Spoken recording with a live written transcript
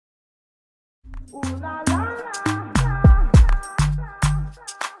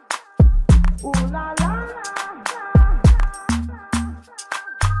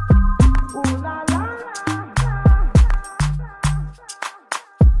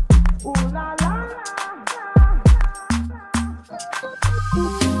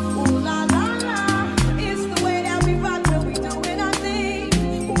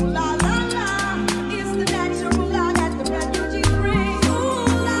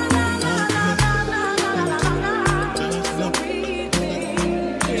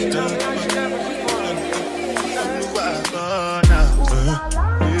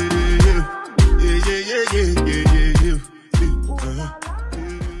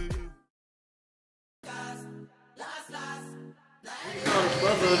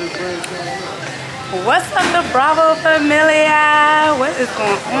What's up, the Bravo familia? What is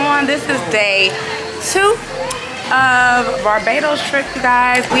going on? This is day 2 of Barbados trip, you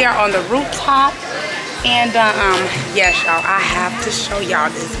guys. We are on the rooftop, and yes, y'all, I have to show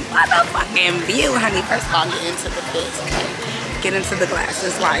y'all this motherfucking view, honey. First of all, get into the fish, okay? Get into the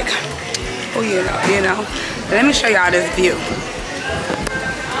glasses, like, oh, you know. But let me show y'all this view.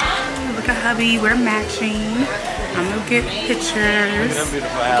 Look at hubby, we're matching. I'm gonna get pictures.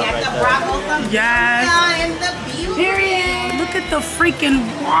 Yes. Period. Look at the freaking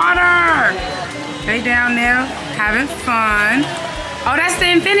water. They down there having fun. Oh, that's the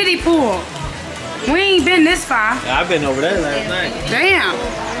infinity pool. We ain't been this far. Yeah, I've been over there last night. Damn.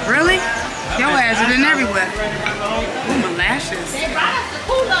 Really? Your ass has been everywhere. Ooh, my lashes. They brought us the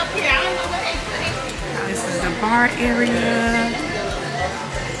pool up here. I don't know where they put it. This is the bar area.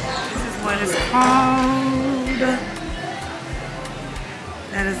 This is what it's called.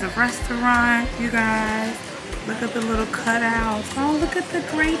 That is a restaurant, you guys. Look at the little cutouts. Oh, look at the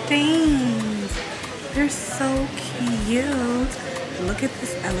great things. They're so cute. Look at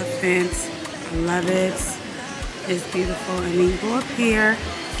this elephant. I love it. It's beautiful. And then you go up here,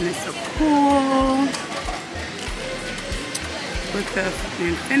 and it's a pool with the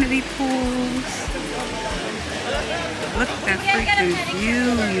infinity pools. Look at that freaking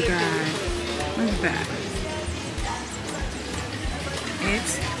view, you guys. Look at that. It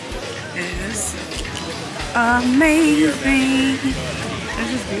is amazing. This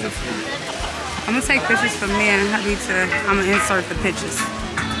is beautiful. I'm gonna take pictures for me and hubby I'm gonna insert the pictures.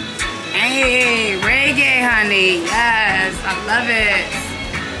 Hey, reggae, honey. Yes, I love it.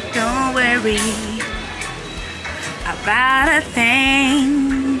 Don't worry about a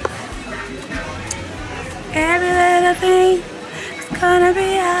thing. Every little thing is gonna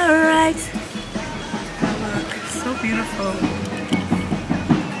be alright. Look, so beautiful.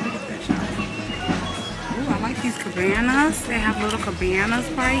 These cabanas, they have little cabanas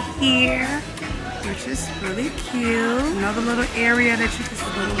right here, which is really cute. Another little area that you can see, a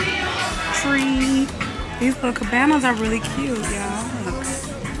little tree. These little cabanas are really cute, y'all. Look.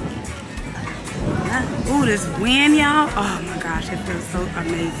 Ooh, this wind, y'all. Oh my gosh, it feels so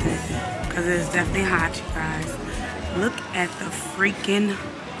amazing because it is definitely hot, you guys. Look at the freaking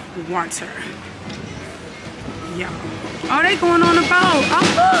water. Yeah. Oh, they going on a boat. Oh,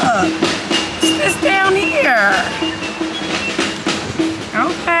 look. It's down here.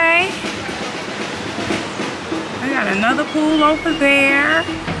 Okay. I got another pool over there.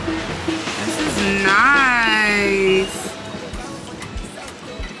 This is nice.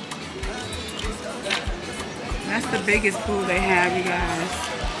 That's the biggest pool they have, you guys.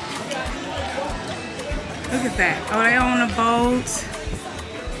 Look at that. Oh, they on a boat.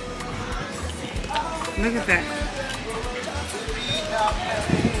 Look at that.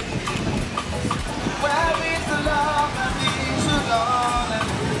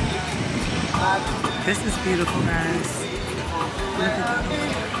 This is beautiful, guys. Look at that.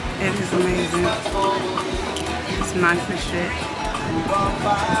 It is amazing. It's my shit.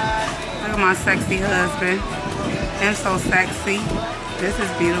 Look at my sexy husband. I'm so sexy. This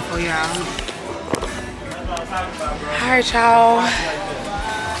is beautiful, y'all. Alright, y'all.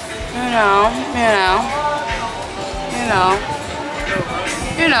 You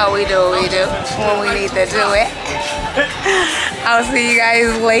know we do what we do when we need to do it. I'll see you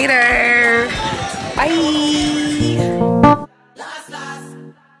guys later. Bye.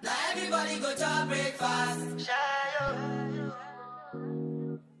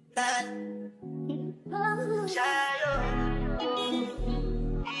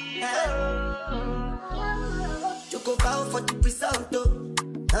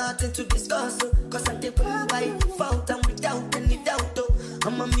 Nothing to discuss, cause I did by fault and without any doubt.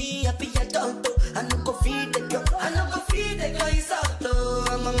 I'm a me happy adult. I no go feed the girl, it's out though.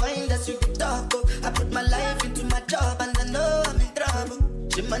 I'm a mind that's you talk. I put my life into my job and I know I'm in trouble.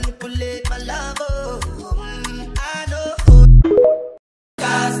 She manipulate my love. I know.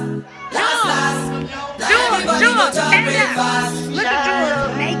 Look at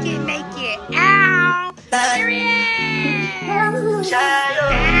Jewel. Make it. Ow.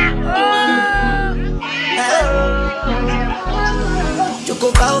 You go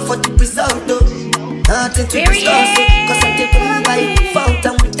bow for the result, though. Nothing to discuss, cause I take them by default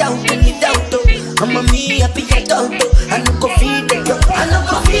and without any doubt, though. I'm a me happy adult, though. I no go feed the girl, I no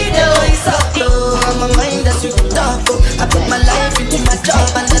go feed the voice up, though. I'm a mind that's you talk, though. I put my life into my job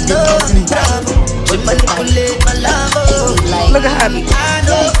and I know I'm in trouble. We manipulate my love, oh. Look at her. I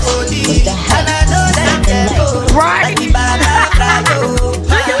know OD, and I know that devil. Right. Like the Baba cry, oh.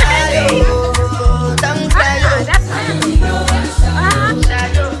 Don't cry, oh. And if you go and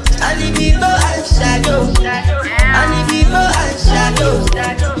shadow, and if you go and shadow, and if you go and shadow,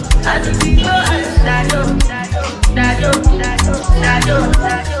 and if you go and shadow,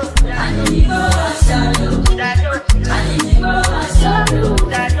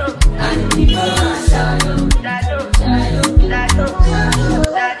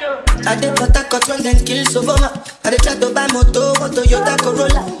 I did what I got when them kills over my. I did try to buy moto, Toyota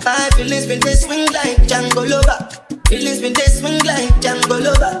Corolla. My feelings been they swing like Django Lover. Feelings been they swing like Django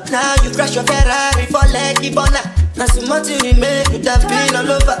Lover. Now you crash your Ferrari for like Ibona. Now so much you make you have been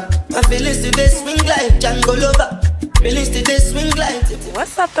all over. My feelings today swing like Django Lover. Feelings today swing like.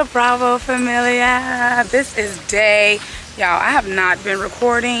 What's up, the Bravo Familia? This is Day. Y'all, I have not been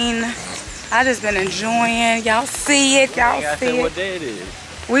recording. I just been enjoying. Y'all see it. Y'all see it. What day it is?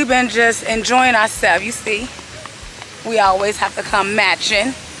 We've been just enjoying ourselves. You see, we always have to come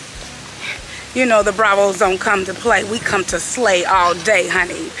matching. You know, the Bravos don't come to play. We come to slay all day,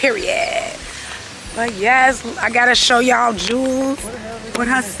 honey. Period. But yes, I gotta show y'all Jules with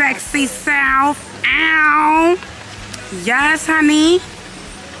her sexy self. Ow. Yes, honey.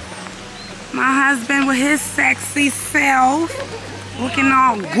 My husband with his sexy self. Looking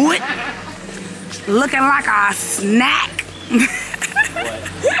all good. Looking like a snack.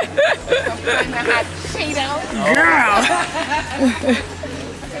 Girl.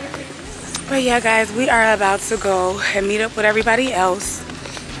 But yeah, guys, we are about to go and meet up with everybody else.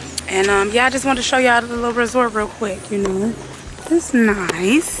 And yeah, I just wanted to show y'all the little resort real quick, you know. It's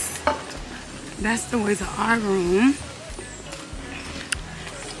nice. That's the way to our room.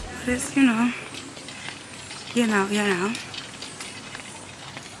 But it's, you know. It's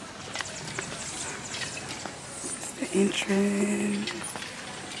the entrance.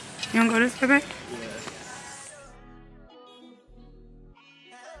 You wanna go this way, babe?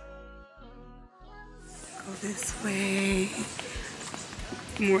 Go this way.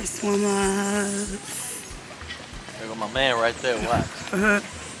 More swim ups. There go my man right there. Watch.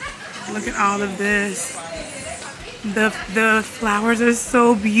 Look at all of this. The flowers are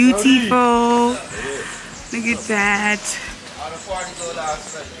so beautiful. Look at that.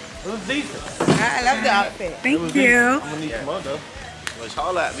 It was decent. I love the outfit. Thank you. I'm gonna need some more though. Let's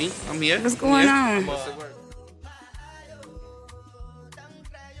holler at me. I'm here. What's going on?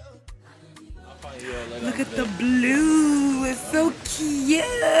 Look at the blue. It's so cute.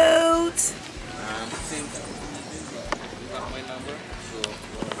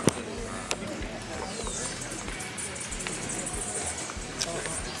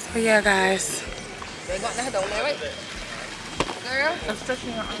 So yeah, guys. They got the head on there, right? Girl, I'm stretching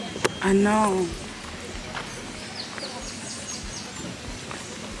your arm. I know.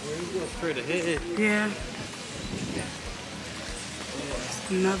 Straight ahead. Yeah.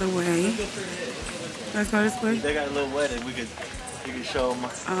 Another way. Let's go this way. They got a little wedding. We could show them.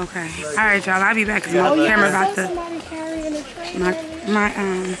 Okay. All right, y'all. I'll be back because my camera about to. My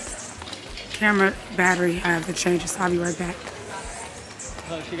camera battery. I have to change it, so I'll be right back.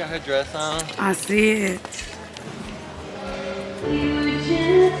 Oh, she got her dress on. I see it.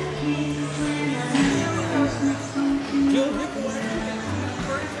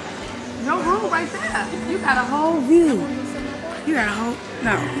 No room right there. You got a whole view. You got a whole.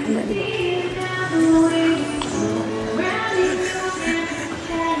 No, I'm ready to go.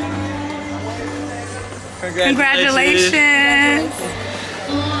 Congratulations.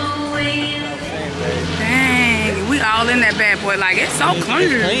 Dang, we all in that bad boy. Like, it's so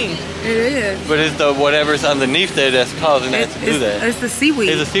clean. It's clean. It is. But it's the whatever's underneath there that's causing that to do that. It's the seaweed.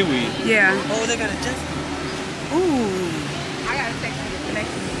 It's the seaweed. Yeah. Oh, they got a jet. Ooh. I gotta text you the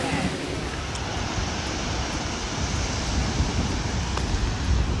connection to that.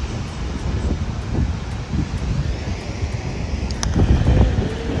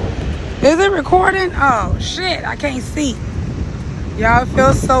 Is it recording? Oh shit, I can't see. Y'all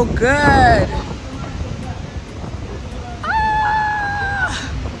feel so good.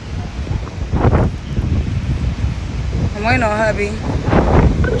 Ah! Bueno, hubby.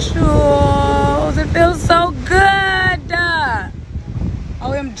 Jules, it feels so good.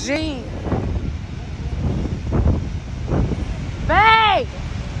 OMG. Babe,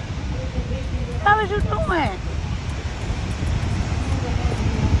 how are you doing?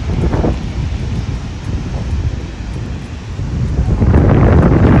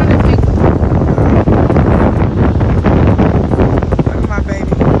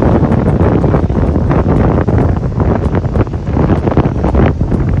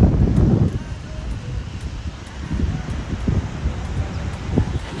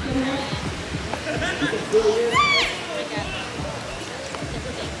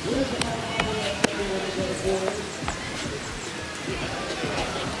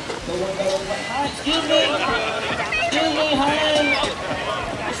 Excuse me, honey.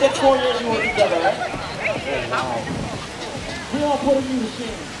 You said 4 years you were together, right? Wow. We all put in the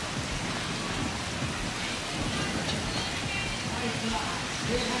machine.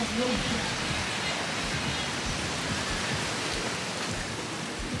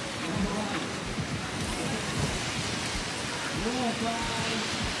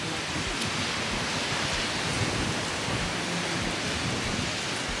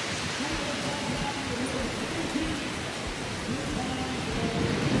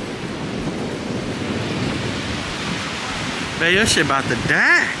 Man, your shit about to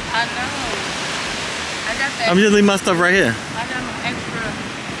die. I know. I got that. I'm just leaving my stuff right here. I got some extra.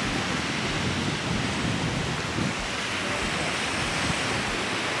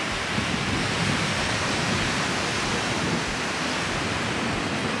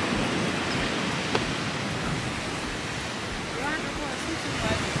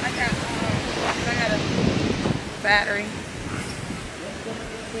 I got a battery.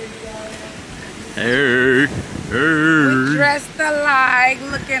 Hey. We dressed alike,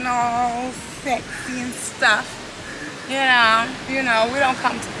 looking all sexy and stuff. You know, we don't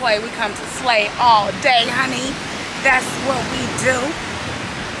come to play, we come to slay all day, honey. That's what we do.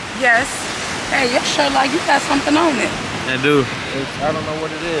 Yes. Hey, your shirt like you got something on it. I do. I don't know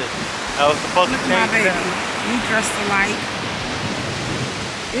what it is. I was supposed to change my baby. You dressed alike.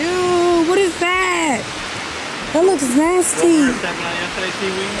 Ew, what is that? That looks nasty.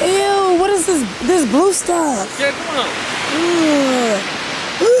 Ew, what is this blue stuff? Yeah, come on.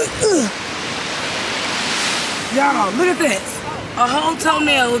 Y'all, look at this. A whole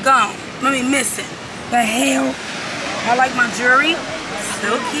toenail was gone. I mean, missing. The hell? I like my jewelry.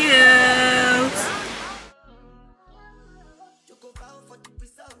 So cute.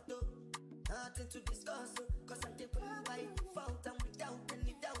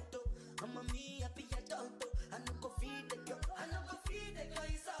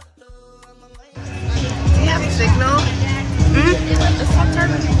 Signal.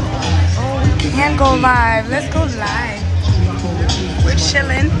 Oh, we can't go live. Let's go live. We're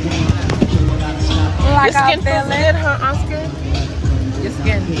chilling. Like Your skin I'm feels feeling. good, huh, Oscar? Your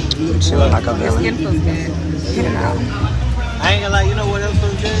skin. We're chilling like I'm Your feeling. skin feels good. You know. I ain't gonna lie, you know what else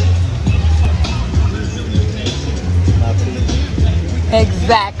was good?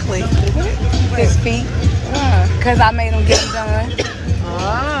 Exactly. His feet. Because I made him get them done.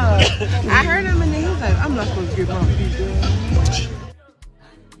 Oh. I heard him and he was like, I'm not supposed to get my feet done.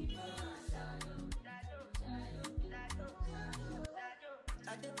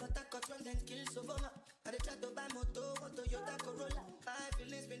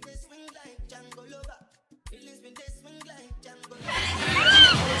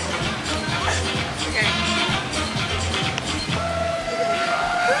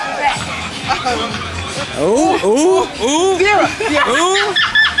 Ooh.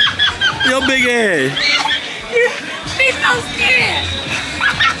 Your big ass. She's so scared.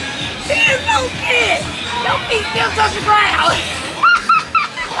 She is so scared. Your feet still touch the ground.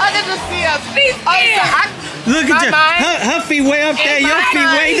 I didn't just see us. She's scared. Look at you. Her feet way up there. Your feet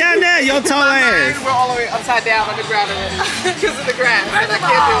way down there. Your tall ass. We're all the way upside down on the ground already because of the grass. First I of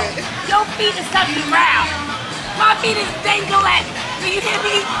can't do all, it. your feet is touching the ground. My feet is dangling. Do you hear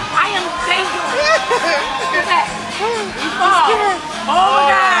me? I am dangling. Look at that. Oh my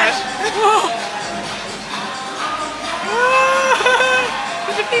gosh.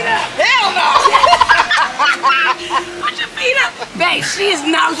 Put your feet up. Hell no! Put your feet up. Babe, she is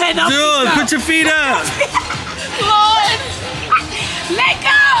not letting up. Dude, put your feet up. Lord. Let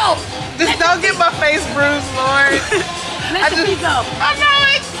go. Just don't get my face bruised, Lord. Let your feet go. I know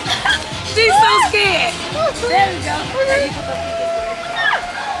it. She's so scared. There we go. There you go.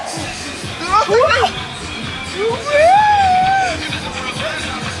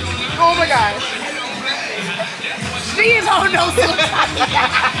 Oh my gosh. She is on those so tight.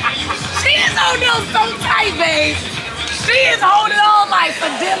 She is on those so tight, babe. is holding on like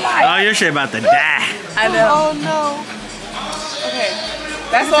for dear life. Oh, your shit about to die. I know. Oh no. Okay.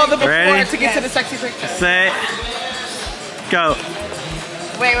 That's all the before Ready? to get to the sexy picture. Set. Go.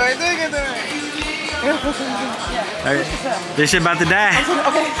 Wait, look at that. Alright. This shit about to die.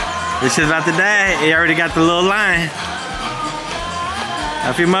 Okay. This shit's about to die. You already got the little line.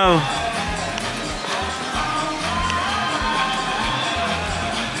 A few more.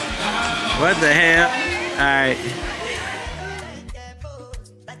 What the hell? Alright.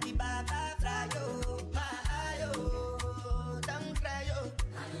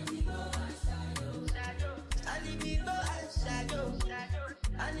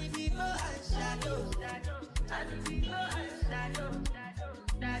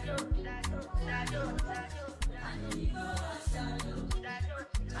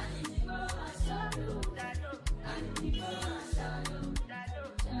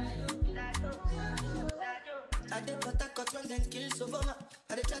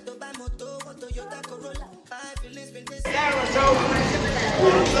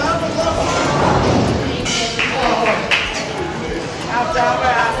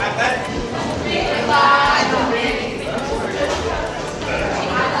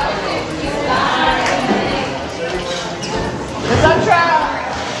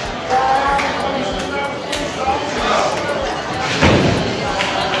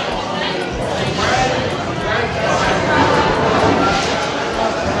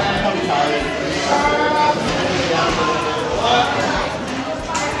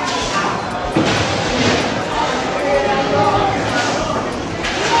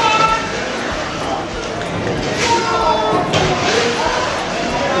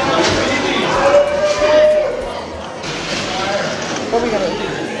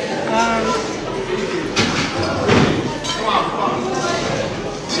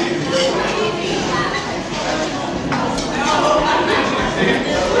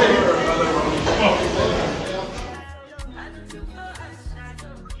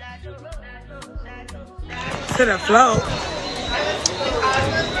 To the flow.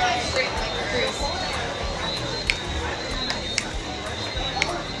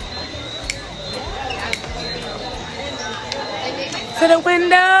 To the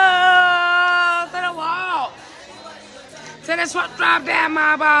window, to the wall, to the truck drop down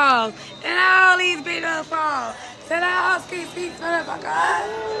my balls, and all these bitches fall. To the house, keep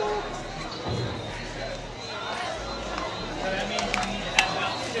motherfucker.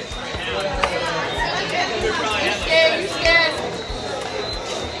 You scared?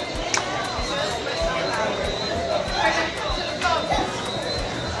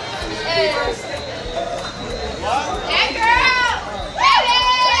 Yeah, girl!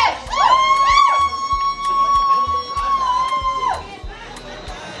 Ready!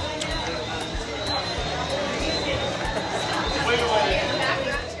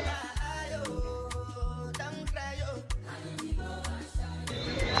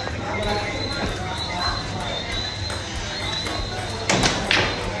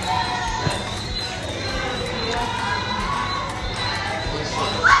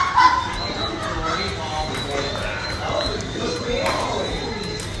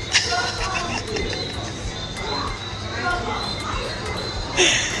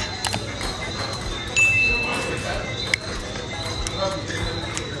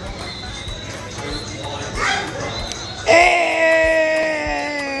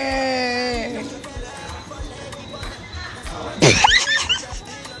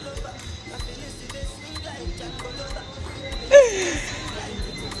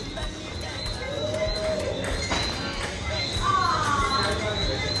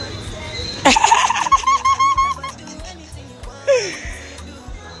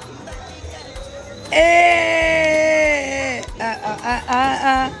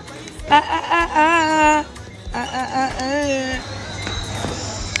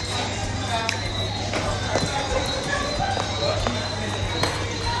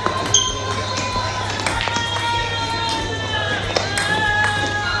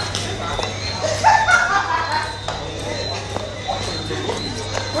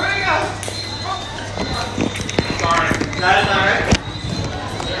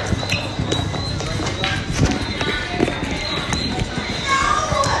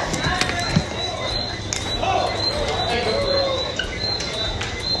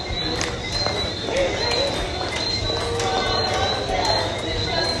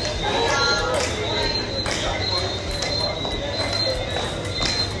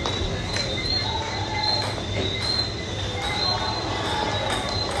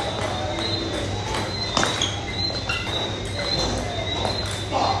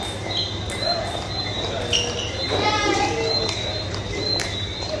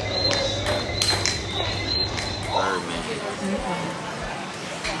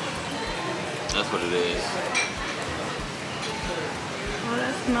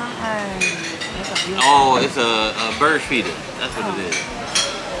 Nice. Oh, it's a bird feeder. That's what it is.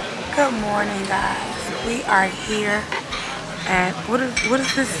 Good morning, guys. We are here at what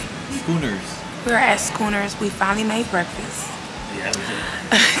is this? Schooners. We're at Schooners. We finally made breakfast. Yeah.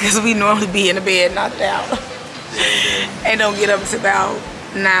 Because we normally be in the bed knocked out. And don't get up to about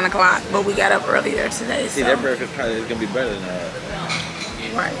 9 o'clock. But we got up earlier today. See, that breakfast probably is gonna be better than that.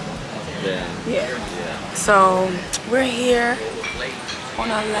 Right. Yeah. So we're here on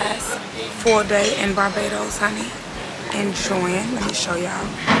our last full day in Barbados, honey. Enjoying. Let me show y'all.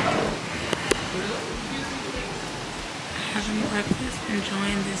 Having breakfast,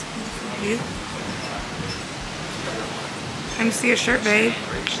 enjoying this beautiful view. Let me see your shirt, babe.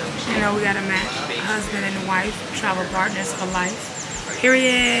 You know we gotta match. Husband and wife, travel partners for life.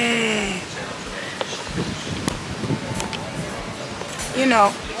 Period. You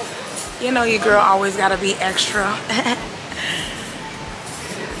know your girl always gotta be extra.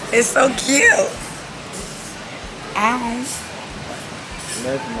 It's so cute. Ow.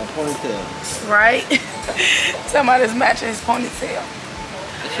 Matching my ponytail. Right? Somebody's matching his ponytail.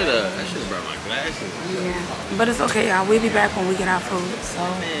 I should have brought my glasses. Yeah. But it's okay, y'all. We'll be back when we get our food. So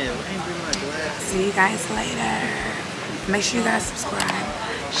Man, I ain't bring my glasses. see you guys later. Make sure you guys subscribe,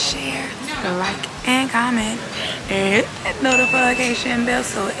 share, like, and comment. And hit that notification bell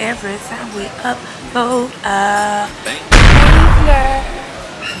so every time we upload a banger,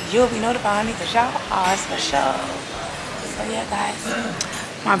 you'll be notified because y'all are special. So yeah, guys,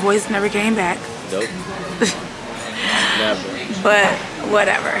 my voice never came back. Nope. Never. But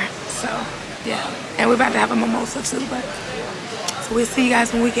whatever. So yeah, and we're about to have a mimosa too. But so we'll see you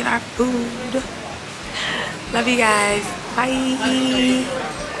guys when we get our food. Love you guys. Bye.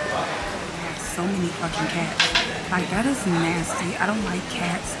 So many fucking cats. Like, that is nasty. I don't like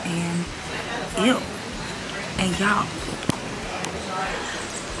cats, and ew. And y'all,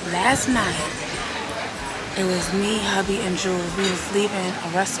 last night, it was me, hubby, and Jules. We was leaving a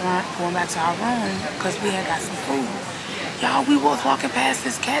restaurant, going back to our room, because we had got some food. Y'all, we was walking past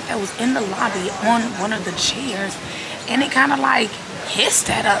this cat that was in the lobby on one of the chairs, and it kind of like hissed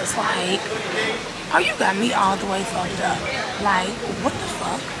at us, like, oh, you got me all the way fucked up. Like, what the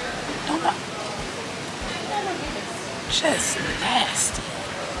fuck? Don't know. Just nasty.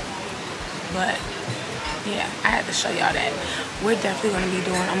 But yeah, I had to show y'all that. We're definitely going to be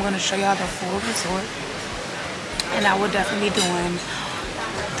doing, I'm going to show y'all the full resort, and I will definitely be doing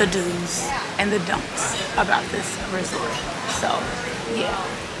the do's and the don'ts about this resort. So yeah,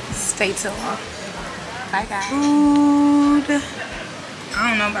 stay tuned. Bye guys. Food. I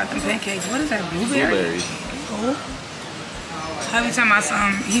don't know about them pancakes. What is that, blueberry? Blueberries. Oh. Every time I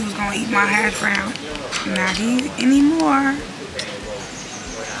saw him, he was going to eat my hash brown. Not anymore.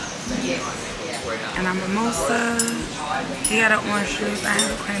 And a mimosa. He got an orange juice. I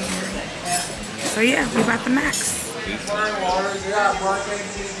have a cranberry. So yeah, we about to max.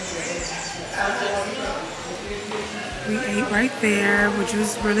 We ate right there, which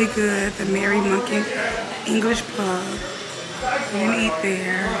was really good. The Mary Monkey English pub. We didn't eat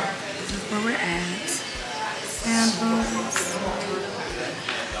there. This is where we're at. Sandals.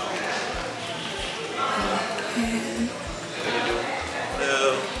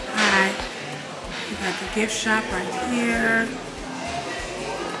 Alright. We got the gift shop right here.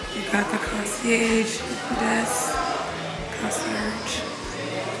 We got the concierge desk. Concierge.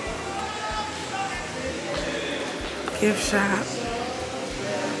 Gift shop.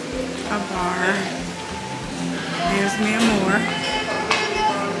 A bar. There's me and more.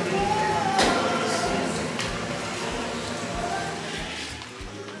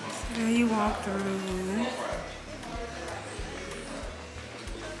 So there you walk through.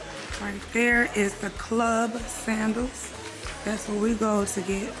 Right there is the club Sandals. That's where we go to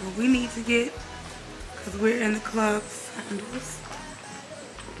get what we need to get, because we're in the club Sandals.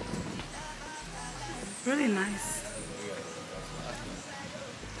 Really nice.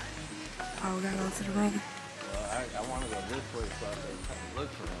 Oh, we gotta go to the room. Well, I want to go this way so I can look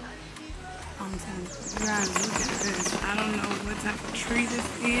for them. I'm telling you, you guys look at this. I don't know what type of tree this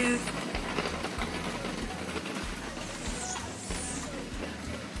is.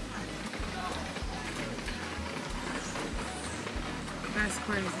 That's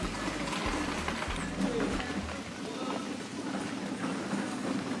crazy.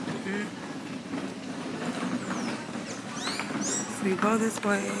 So you go this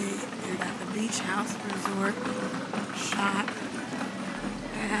way, you got the beach house resort shop.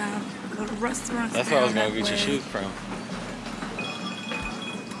 They have little restaurants. That's where I was going to get your shoes from.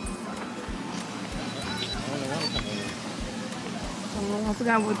 Oh, I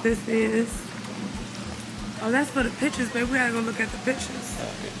forgot what this is. Oh, that's for the pictures, babe. We gotta go look at the pictures.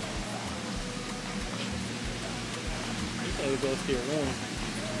 Okay. You said we go to your room.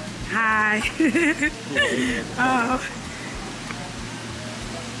 Hi. Oh.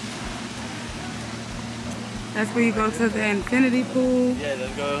 That's where you go to the infinity pool. Yeah,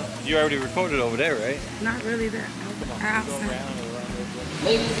 let's go. You already recorded over there, right? Not really that outside.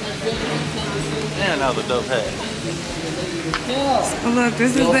 And another dope hat. Oh, look,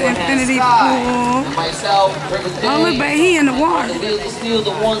 this is the infinity pool. Oh, look, babe, he in the water.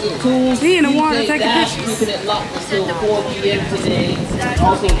 He in the water taking pictures.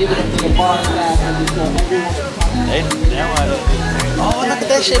 Oh, look at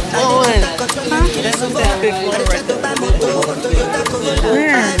that shit flowing. That's that big flow right there.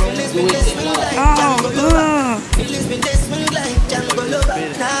 Where? Oh, look.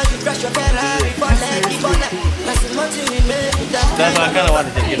 That's what I kind of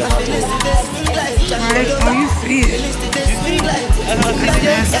wanted to get up. Right? Oh, you see it.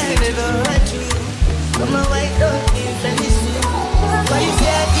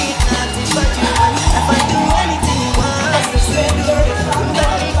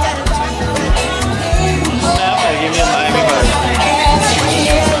 Give me a Miami version.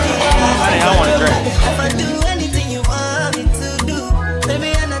 I want to drink. If I do anything you want me to do,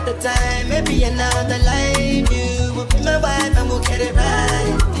 maybe another time, maybe another life, you will be my wife and we'll get it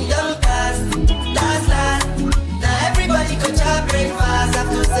right. The young past, last. Now everybody go to breakfast. Have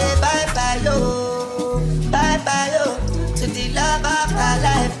to say bye yo, to the love of my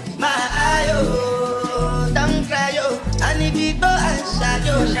life, my yo. Don't cry yo, I need people and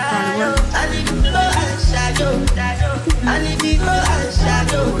shadow. I need people and shadow. I need people and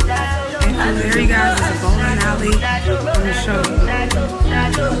shadow. And there you guys is a bowling alley. I'm gonna show you.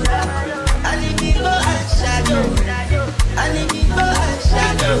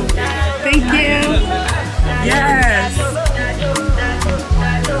 Thank you. Yes.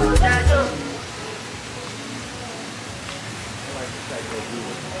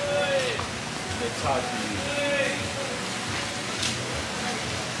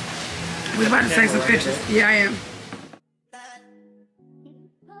 We're about to take some pictures. Yeah, I am.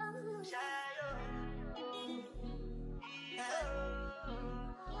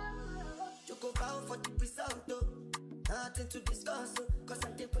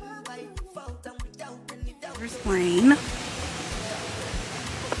 Explain.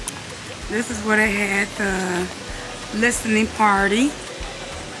 This is where they had the listening party.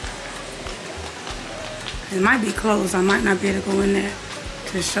 It might be closed. I might not be able to go in there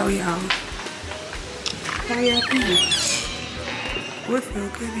to show y'all. How y'all feeling? Would feel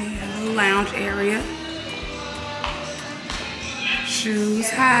good in here. A little lounge area. Shoes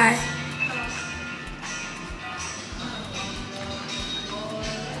high.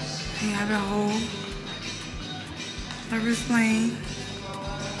 They have a whole service lane.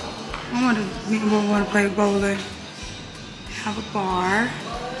 I want to play bowling. Have a bar.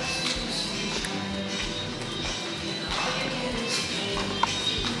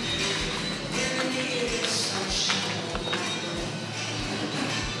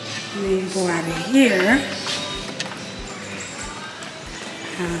 And then go out of here.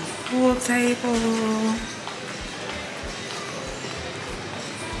 Have a pool table.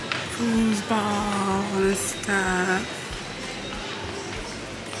 Foosball and stuff.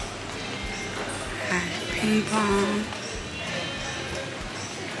 Ping pong.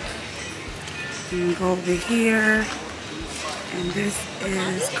 And go over here. And this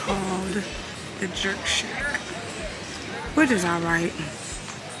is called the Jerk Shack, which is alright.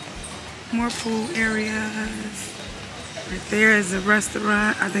 More pool areas. Right there is a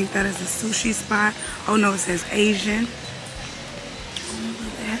restaurant. I think that is a sushi spot. Oh no, it says Asian. All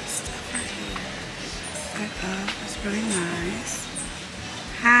of that stuff right here. Set up. It's really nice.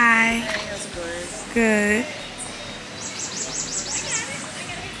 Hi. How's it going? Good.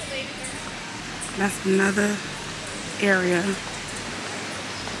 That's another area.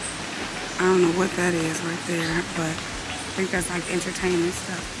 I don't know what that is right there, but I think that's like entertainment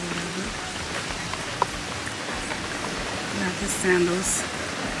stuff or whatever. Got the Sandals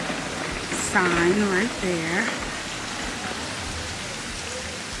sign right there.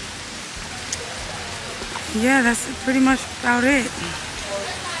 Yeah, that's pretty much about it.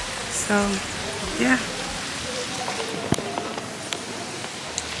 So, yeah.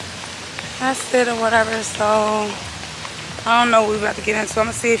 That's it or whatever, so I don't know what we're about to get into. I'm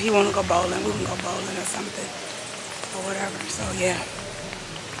gonna see if he wanna go bowling. We can go bowling or something or whatever, so yeah.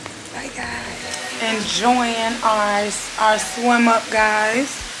 Bye guys. Enjoying our swim up, guys.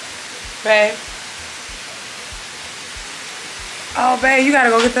 Babe. Oh babe, you gotta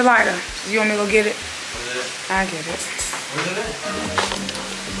go get the lighter. You want me to go get it? I get it.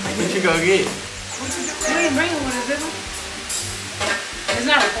 What you gonna get? You ain't bringing one, is it? It's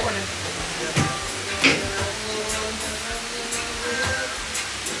not recording.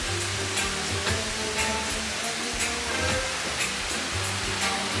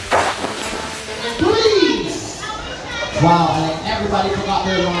 Please! Wow, and everybody forgot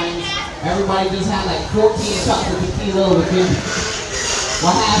their lines. Everybody just had like 14 shots of tequila over here.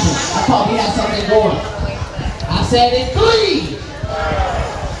 What happened? I thought we had something going. I said it 3,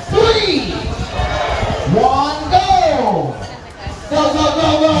 2, 1, go! Go, go, go,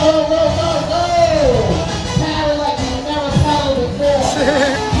 go, go, go, go, go! Paddle like you never paddled before.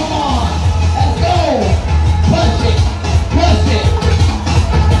 Come on, let's go! Push it, push it.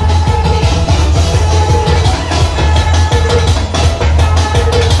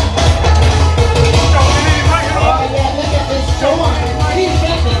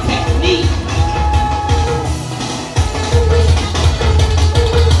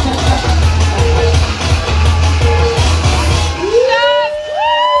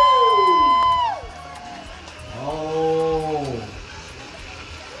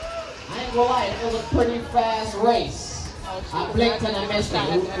 Pretty fast race. I blinked and I missed it.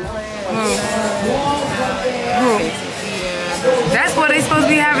 That's what they supposed to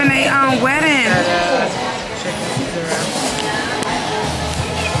be having a wedding.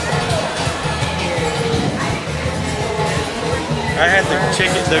 I had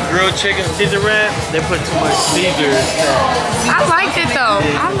the grilled chicken Caesar wrap. They put too much Caesar. I liked it though.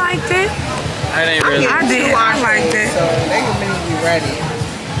 I liked it. I didn't really. I did. I liked it. So they can make you ready.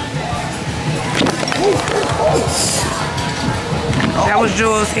 That was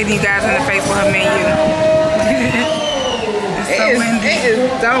Jules hitting you guys in the face with her menu. It's so windy. It is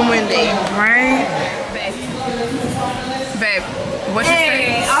so windy. Right? Babe, what you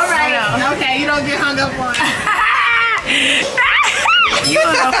say? All right. Okay, you don't get hung up on. You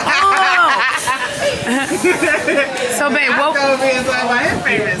was a fool. So babe, what?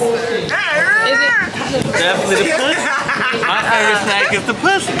 Definitely the pussy. My favorite snack is the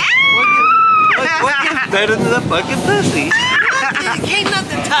pussy. What gets better than the fucking pussy? Ain't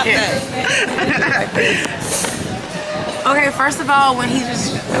nothing top that. Okay, first of all, when he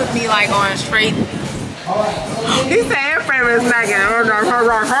just put me like on straight. He said her favorite snack.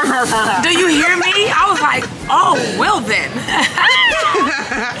 Do you hear me? I was like, oh, well then.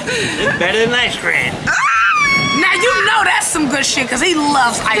 It's better than ice cream. Now you know that's some good shit because he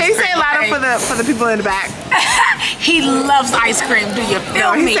loves ice cream. Can you say it louder for the people in the back? He loves ice cream. Do you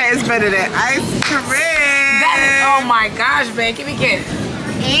feel me? He said it's better than ice cream. That is, oh my gosh, man. Give me a kiss.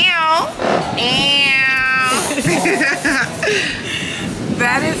 Ew.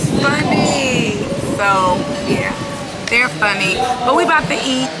 That is funny. So, yeah. They're funny. But we about to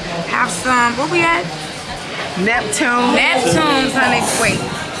eat. Have some, where we at? Neptune's, honey. Wait.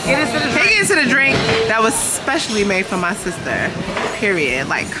 Get into the drink. Take it to the drink that was specially made for my sister. Period.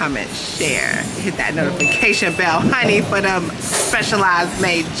 Like, comment, share, hit that notification bell, honey, for them specialized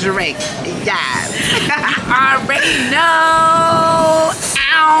made drink. Yes. Already know.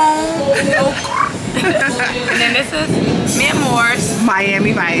 Ow. And then this is Mint Moore's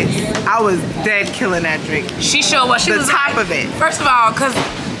Miami Vice. I was dead killing that drink. She showed what she the was top like, of it. First of all, cause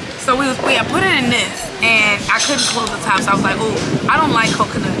so we had put it in this, and I couldn't close the top, so I was like, ooh, I don't like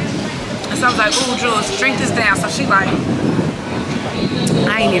coconut. And so I was like, ooh, Jules, drink this down. So she like,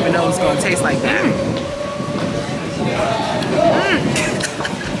 I ain't even know it was gonna taste like that.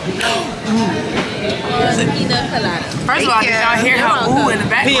 First of all, did y'all hear her ooh in the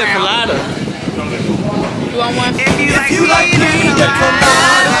background? Pina colada. You want one? If you like pina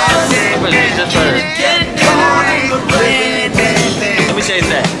colada, Just for her. Let me change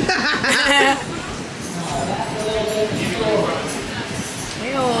that.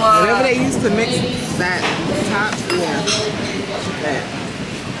 whatever they used to mix that top, yeah. That.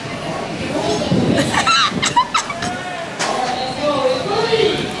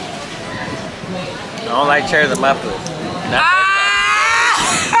 I don't like chairs in my foot.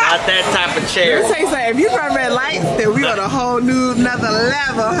 Not that type of chair. Let me tell you something, if you run red lights, then we on a whole new, another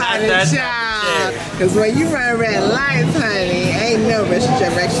level, honey, child. Because when you run red lights, honey, ain't no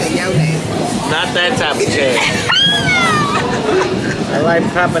resurrection your name. Not that type of chair. I like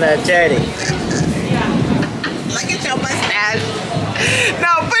popping that cherry. Look at your mustache.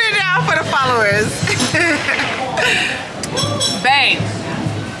 No, put it down for the followers. Babe.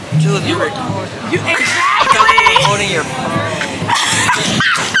 Jules, you recording. You exactly. Holding your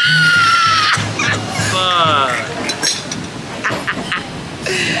fuck.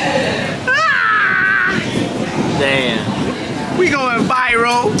 Damn. We going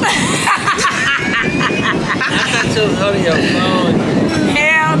viral.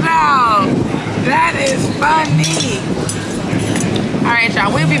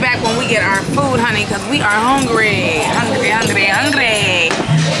 y'all. We'll be back when we get our food, honey, because we are hungry. Hungry.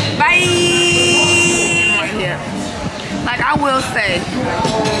 Bye. Yeah. Like I will say,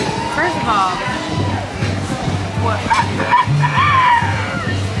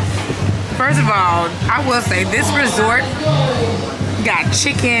 first of all, I will say this resort got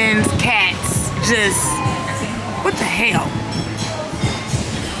chickens, cats, just what the hell?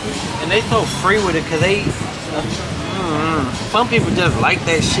 And they so free with it because they, some people just like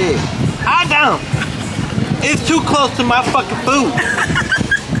that shit. I don't. It's too close to my fucking food.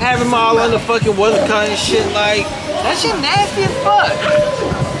 Have them all on the fucking watercolor and shit like, that shit nasty as fuck.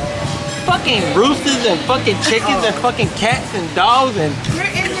 Fucking roosters and fucking chickens and fucking cats and dogs and We're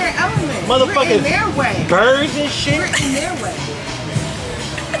in their element. motherfucking We're in their way. birds and shit. We're in their way.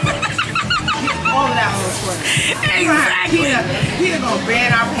 All of that whole story. Exactly. Peter gonna ban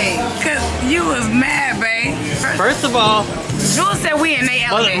our page. Cause you was mad, babe. First of all, Jules said we in their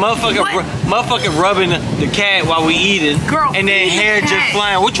element. motherfucking rubbing the cat while we eating, Girl, and then feed the hair cat. just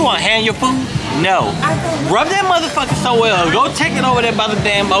flying. What you want? Hand your food? No. Rub that motherfucker somewhere else. Go take it over there by the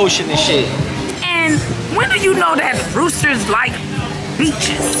damn ocean and shit. And when do you know that roosters like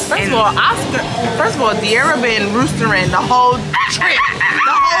beaches? First of all, De'Ara been roostering the whole trip.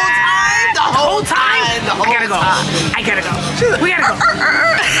 The whole time. I gotta go. We gotta go.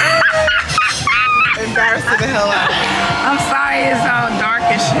 Embarrassed the hell out. I'm sorry, it's all dark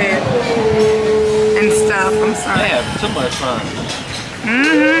and shit and stuff. I'm sorry. They have too much fun.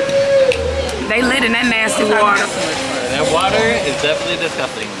 They lit in that nasty water. That water is definitely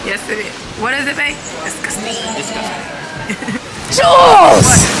disgusting. Yes, it is. What is it, babe? Disgusting. Disgusting. Jules!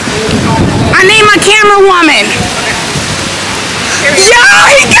 I need my camera woman. Yo,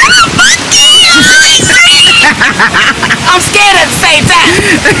 he got a monkey! I'm scared at the same time.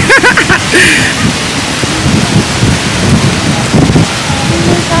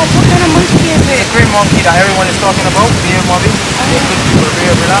 What kind of monkey is it? The green monkey that everyone is talking about, here, Mommy.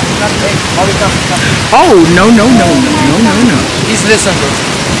 Here, relax. Hey, Mommy, come. Oh, no. He's listening, bro.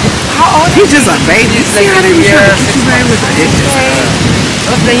 How old is He's just a baby. He's like 3 years, 6 months.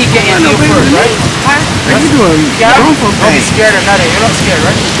 Don't think he getting you first, right? What are you doing? Don't be scared or nothing. You're not scared,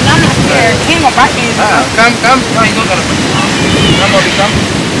 right? I'm not scared. He ain't gonna bite me. Come. No, he's not gonna bite you. Come, Mommy, come.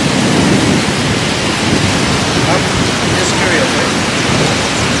 Come. I'm just curious, right?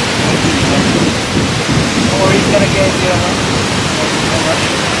 Oh, he's gonna get you, huh?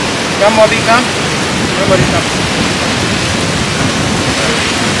 Come, Mommy, come. Everybody come.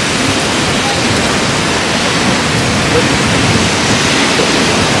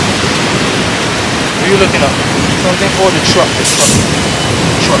 What are you looking at? Something for the truck.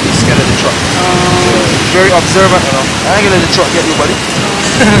 He's scared of the truck. Very observant, you know. I ain't gonna let the truck get you, buddy.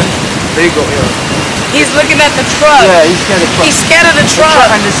 There you go, yeah. He's looking at the truck. Yeah, he's scared of the truck. He's scared of the The truck.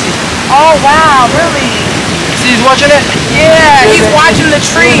 truck and the sea. Oh wow, really? See, he's watching it? Yeah, he's watching the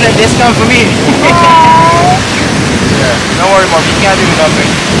tree. Like, this come for me. Oh. Yeah, don't worry, Mom. You can't do nothing.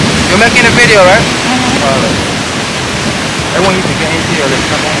 You're making a video, right? Alright. I want you to get into your leg.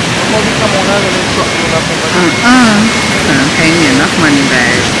 Come on. Mommy, come on. I'm gonna truck you nothing. I'm paying you enough money,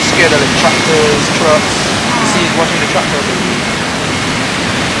 babe. He's scared of the tractors, trucks. You see, he's watching the tractor.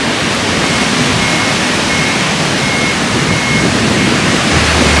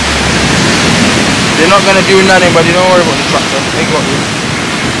 They're not gonna do nothing, but you don't worry about the tractor. They got you.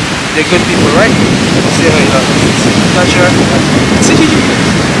 They're good people, right? See how you look. Touch her. See?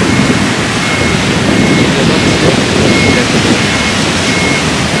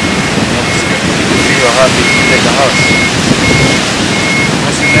 You're happy to take the house.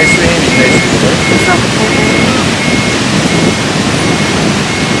 Nice to him, he's nice to you, right?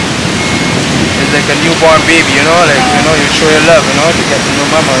 It's like a newborn baby, you know, like, you know, you show your love, you know, to get to know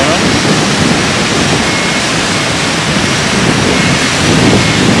mama, you know?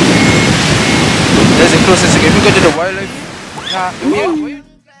 That's the closest you can. If you go to the wildlife,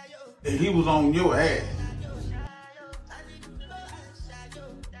 and he was on your ass.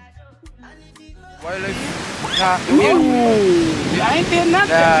 wildlife, I ain't did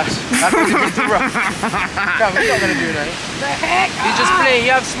nothing. not going to be too rough. Come, he's not going to do nothing. The heck? He's just playing.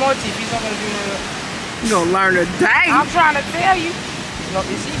 You have small teeth. He's not going to do nothing. You're gonna learn a day. I'm trying to tell you. No,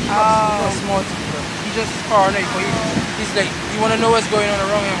 you see, he got small teeth, bro. He just paranoid. He's like, you want to know what's going on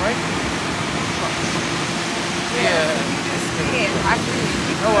around him, right? Yeah. Yeah, I get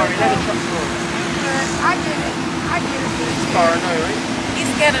it. Don't worry, let the trucks go. I get it. He's paranoid, right? He's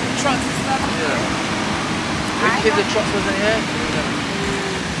scared of the trucks and stuff. Yeah. If the trucks wasn't here,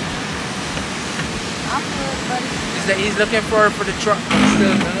 I'm good, buddy. he's looking for the truck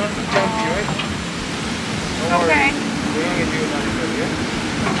still, you know, to jump you, right? Don't worry. Okay. We're gonna do nothing, yeah?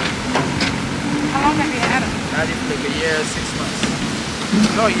 How long have you had him? I did like a year, 6 months.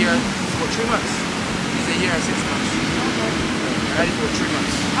 No, a year, for 3 months. He's a year and 6 months. I did for 3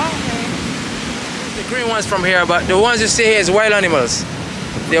 months. Okay. The green ones from here, but the ones you see here is wild animals.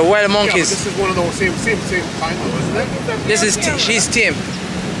 They're wild monkeys. Yeah, this is one of those same kind though, isn't it? This is she's tame.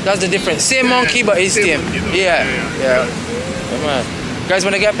 That's the difference. Same monkey, but he's tame. Yeah. Come on. Guys,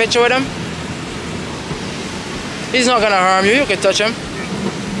 wanna get a picture with him? He's not gonna harm you. You can touch him.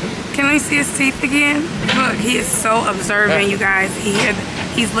 Can we see his teeth again? Look, he is so observant, you guys.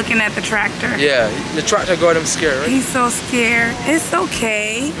 He's looking at the tractor. Yeah, the tractor got him scared, right? He's so scared. It's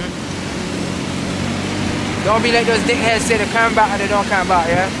okay. Don't be like those dickheads say they come back and they don't come back,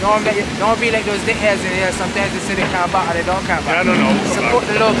 yeah? Don't be like those dickheads in here. Sometimes they say they come back and they don't come back. I don't know. Support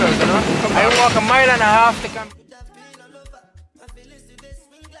the locals, you know? I walk a mile and a half to come.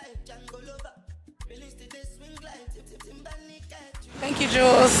 Thank you,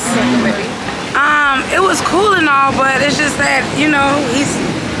 Jules. It was cool and all, but it's just that, you know,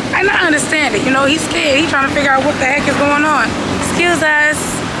 I don't understand it. You know, he's scared. He's trying to figure out what the heck is going on. Excuse us.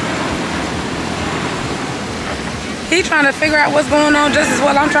 He's trying to figure out what's going on just as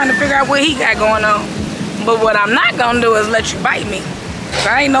well I'm trying to figure out what he got going on. But what I'm not gonna do is let you bite me.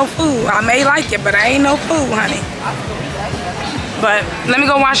 I ain't no food. I may like it, but I ain't no food, honey. But let me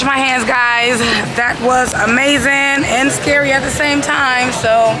go wash my hands, guys. That was amazing and scary at the same time.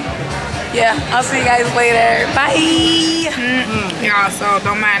 So yeah, I'll see you guys later. Bye. Y'all, so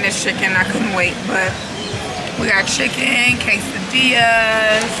don't mind this chicken. I couldn't wait, but we got chicken,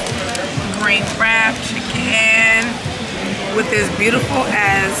 quesadillas, green wrap chicken with this beautiful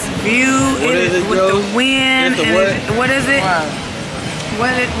ass view with the wind. And what is it?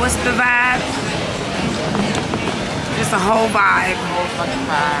 What's the vibe? Just a whole vibe. Whole fucking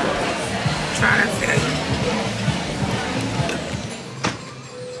vibe. I'm trying to tell you.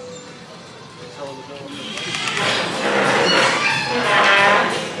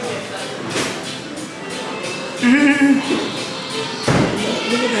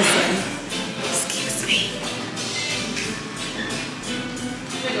 Look at this thing. Excuse me.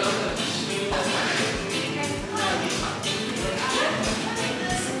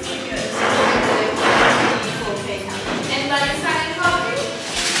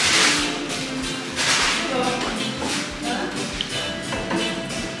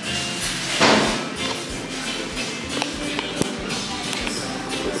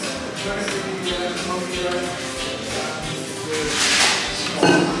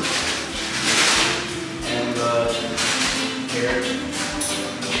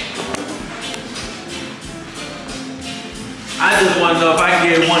 I just want to know if I can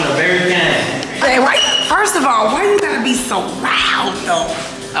get one of every kind. Hey, why? First of all, why you gotta be so loud though?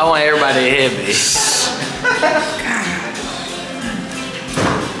 I want everybody to hear me.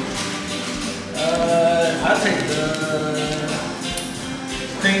 I'll take the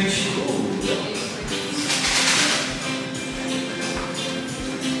cream cheese.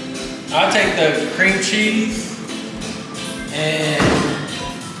 I'll take the cream cheese and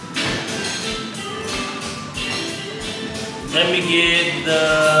let me get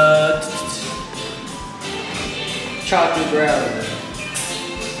the chocolate brownie.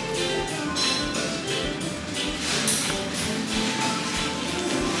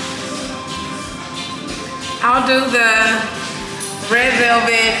 I'll do the red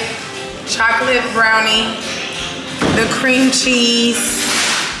velvet chocolate brownie, the cream cheese,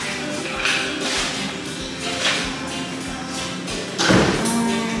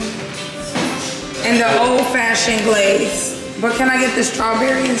 and the old-fashioned glaze. But can I get the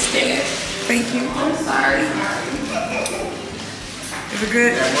strawberry instead? Thank you. I'm sorry. Is it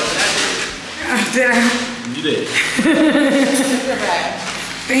good? Did I? You did.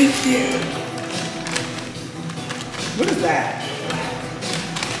 Thank you. What is that?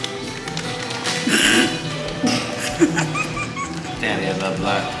 Damn, yeah, love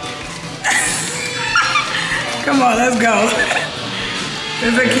black. Come on, let's go.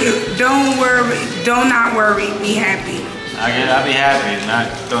 It's a cute. Don't worry. Do not worry. Be happy. I'll be happy.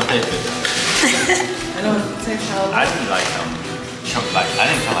 Don't taste it. I don't taste how. I do like I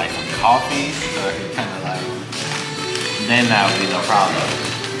didn't feel like some coffee, so it kind of like. Then that would be no problem.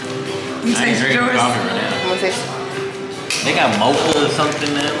 You I ain't taste drinking yours? coffee right now. I'm gonna taste. They got mocha or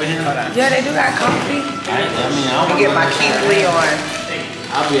something there with him. Yeah, they do got coffee. I don't Get my Keith Lee on.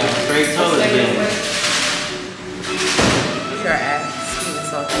 I'll be on straight toilet again. Your ass. Sweet and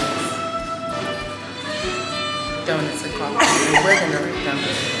salty. Donuts and coffee. We're gonna rate them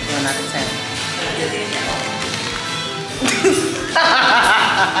 1 out of 10.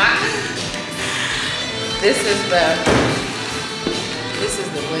 This is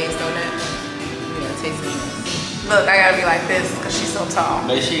is the glazed donut. You gotta taste this. Look, I gotta be like this because she's so tall.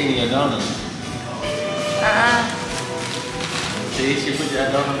 But she ain't your donut. See, she put your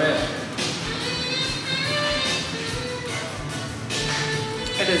donut back.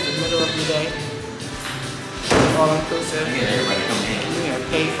 It is the middle of the day. All inclusive. Look at everybody coming in. You're gonna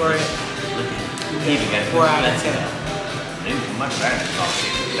pay for it. Look at it. Even got 4 out of 10. Maybe much better.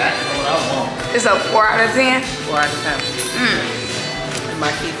 That's what I want. It's a 4 out of 10? 4 out of 10. In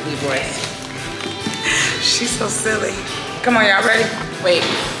my Keith Lee voice. She's so silly. Come on, y'all ready? Wait,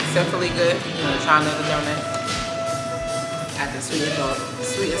 simply good. You wanna try another donut? Add the sweet and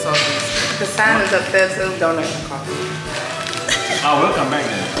salty. The sign is up there too. Donut and coffee. Oh, we'll come back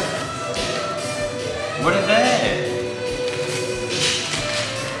then. What is that?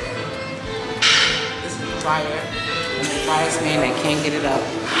 This is the dryer. And the dryer's man that can't get it up.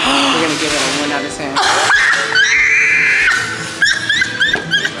 We're gonna give it a 1 out of 10.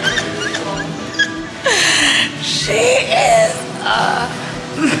 She is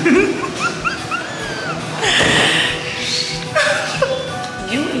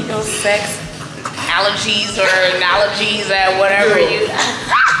you and your sex allergies or analogies or whatever you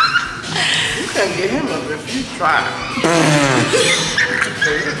can get him up if you try.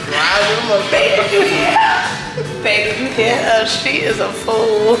 Drive him up. baby, you hear her? Baby, you hear her? She is a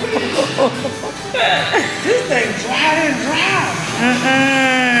fool. This thing dry and dry.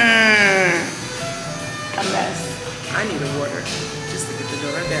 A mess. I need a water just to get the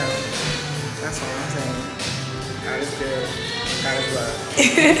door down. That's all I'm saying. God is good. God is love.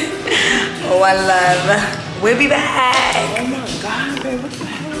 Oh, I love. We'll be back. Oh my God, babe, what the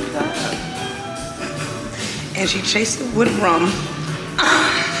hell is that? And she chased it with rum.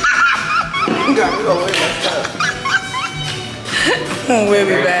 You got me all messed up. We'll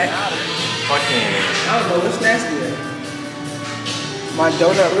be back. Fucking. I don't know what's nastier. My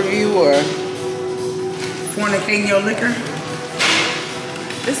donut review or Fornicating your liquor.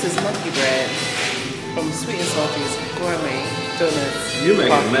 this is monkey bread from Sweet and Salty's Gourmet Donuts. You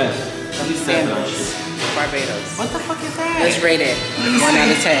make a mess. From Sandals Barbados. What the fuck is that? It's rated 1 out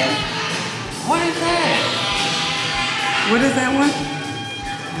of 10. What is that? What is that one?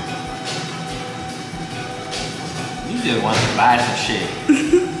 You just want to buy some shit.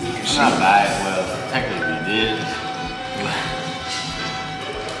 I'm not buy it. Well, technically you did.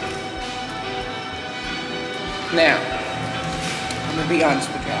 Now, I'm gonna be honest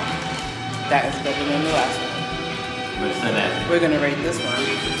with y'all. That is better than the last one. But it's not that. We're gonna rate this one a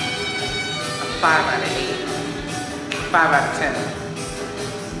 5 out of 8. 5 out of 10.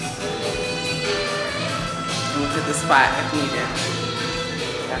 And we'll hit the spot if needed.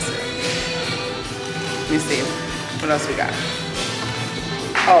 That's it. Let me see. What else we got?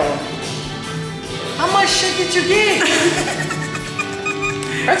 Oh. How much shit did you get?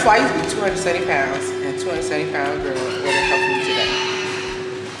 That's why I used to be 270 pounds. And 270 pounds girl would have helped me today.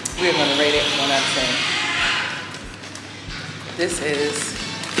 We're gonna rate it 1 out of 10. This is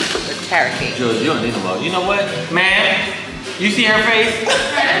the carrot cake. Jules, you don't need no more. You know what, man? You see her face?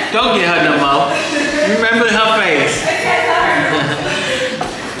 Don't get her no more. Remember her face.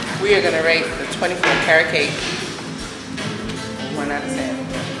 We are gonna rate the 24 carrot cake 1 out of 10.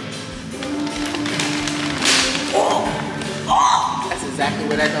 That's exactly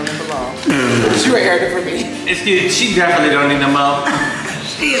where that donut belongs. She already heard it from me. Excuse, she definitely don't need no more.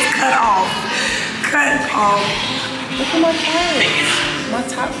 She is cut off. Cut off. Look at my carrot. My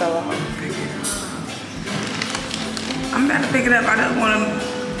top fell off. I'm about to pick it up. I don't want to.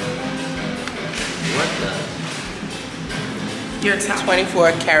 What the? Your top.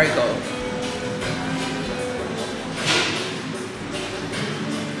 24 carrot gold.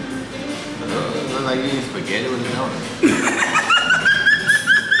 Look like you eat spaghetti with a donut.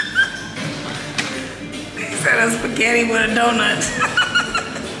 He said a spaghetti with a donut.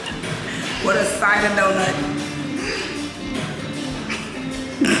 With a side of donut.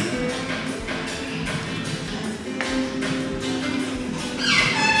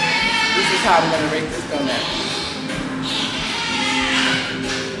 This is how I'm gonna rate this donut.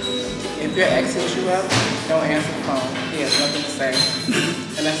 If your ex hits you up, don't answer the phone. He has nothing to say.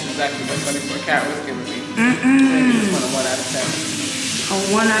 And that's exactly what 24 Carat was giving me. I just want a 1 out of 10. A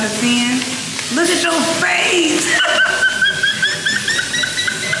 1 out of 10. Look at your face.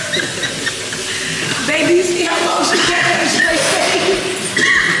 Baby, you see how long she got her straight face?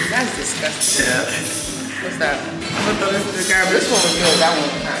 That's disgusting. Yeah. What's that? I'm gonna throw this in the garbage. This one was good. That one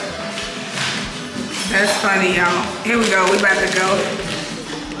was not. That's funny, y'all. Here we go. We about to go.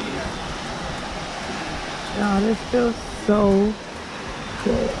 Y'all, this feels so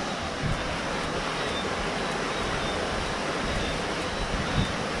good.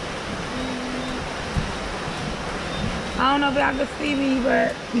 know if y'all can see me, but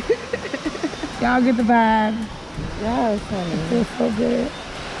y'all get the vibe. Yeah, it's funny. It feels so good.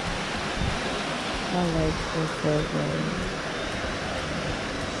 My legs feel so good.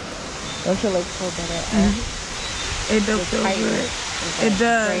 Don't your legs feel better? It does feel good. It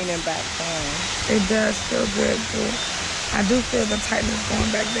does. Draining back down. It does feel good, too. I do feel the tightness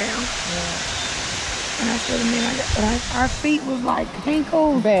going back down. Yeah. And that's what I mean. But our feet was like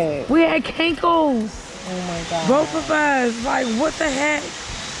cankles. Bad. We had cankles. Oh my God. Both of us. Like, what the heck?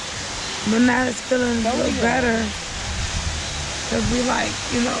 But now it's feeling a little better. Because we like,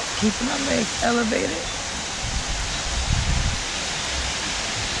 you know, keeping our legs elevated.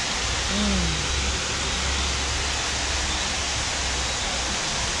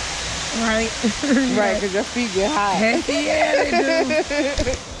 Right? Right, because your feet get hot. Heck yeah, they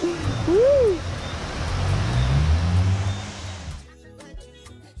do. Woo.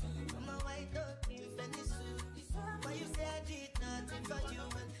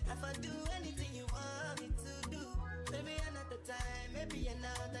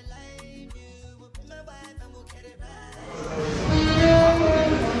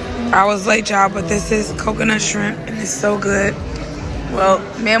 I was late, y'all, but this is coconut shrimp, and it's so good. Well,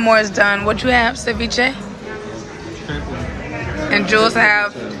 Memoir is done. What you have, ceviche? And Jules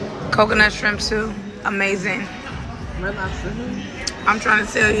have coconut shrimp too. Amazing. I'm trying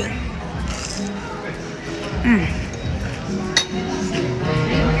to tell you.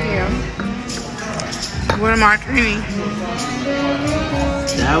 What am I creamy?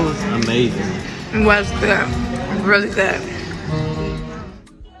 That was amazing. It was good. Really good.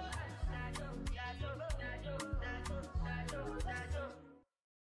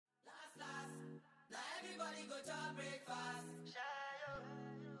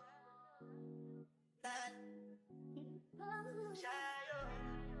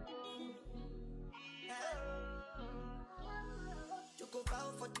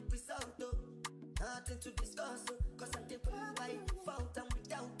 Nothing to discuss, cause I did by default and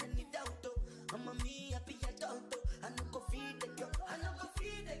without any doubt. I'm a me happy adult. I no go feed the girl,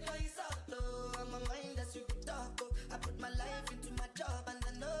 is out. I'm a mind that's you can talk. I put my life into my job and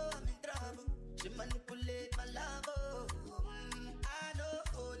I know I'm in trouble. She manipulate my love. I know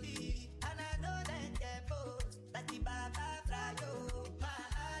holy and I know that careful. Like the Baba fry, my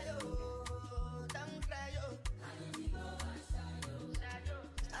eye, don't cry,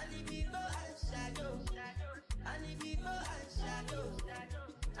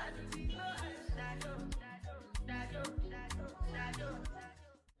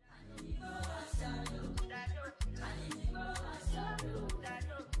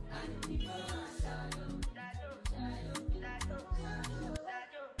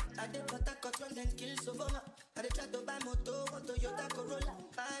 I did what I got when then kills over. I did try to buy moto, one Toyota Corolla.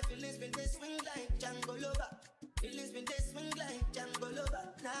 My feelings been they swing like Django Lover. Feelings been they swing like Django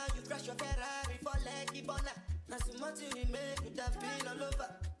Lover. Now you crash your Ferrari for like Ibona. Now so much you make you have been all over.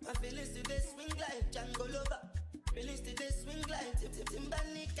 My feelings today swing like Django Lover. Feelings today swing like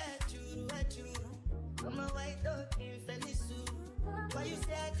Timbani at you. I'm a white dog in Fenisu. Why you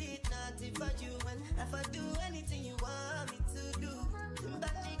say I did nothing for you? And if I do anything you want me to do,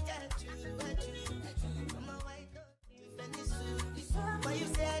 Timbani at you. I'm a white dog in Fenisu. Why you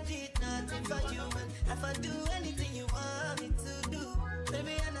say I did nothing for you? And if I do anything you want me to do,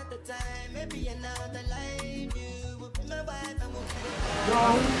 maybe another time, maybe another life. You will be my wife and we'll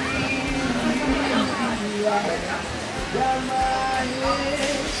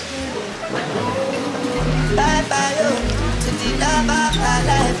bye bye, to the love of my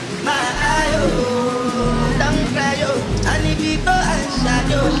life, my eye, don't cry, I need people and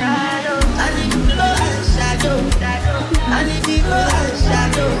shadow, I need people and shadow, I need people and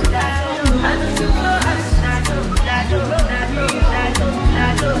shadow, I need people and shadow, I need people and shadow,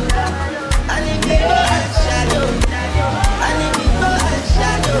 I need people and shadow, I need people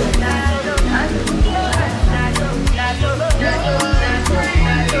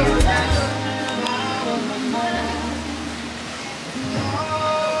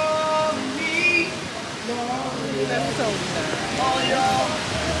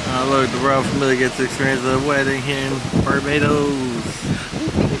Look, the Bravo family gets to experience the wedding here in Barbados. We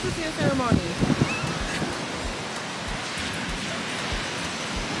get to see a ceremony.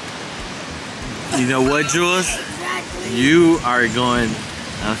 You know what, Jules? You are going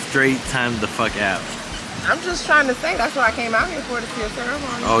straight time the fuck out. I'm just trying to think. That's what I came out here for, to see a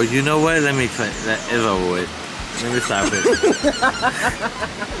ceremony. Oh, you know what? Let me play. That is over with. Let me stop it.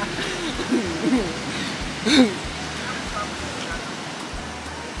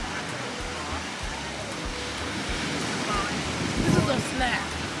 This is a snack.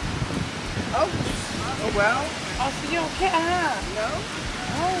 Oh well. Oh, so you don't care, huh? No.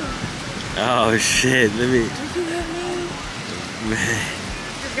 Oh shit, let me. Did you hit me? Man.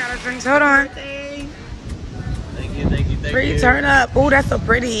 Just got our drinks. Hold on. Thank you, thank you, thank Pretty you. turn up. Oh, that's so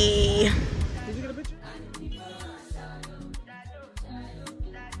pretty. Did you get a picture?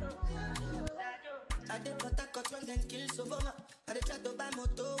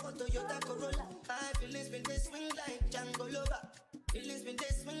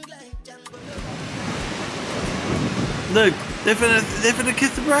 Look, they finna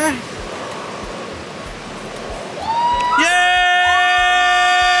kiss the bride. Yeah!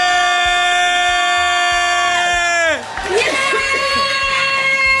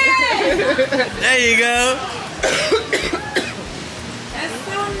 There you go. That's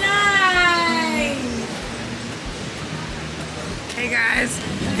so nice. Hey guys.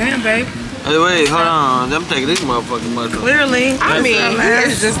 Damn, babe. Hey, wait, hold on. I'm taking this motherfucking mother. Clearly. I mean,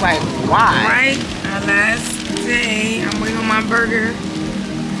 it's just like, why? Right? Our last day. I'm waiting on my burger.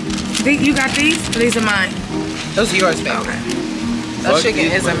 You got these? Or these are mine? Those are yours, babe. Okay. That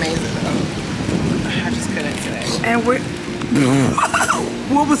chicken is amazing, though. I just couldn't today. And we're...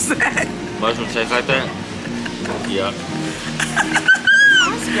 What was that? Mushroom taste like that? Yeah.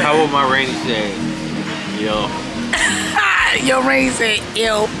 How would my rainy say? Yo. Your ring said,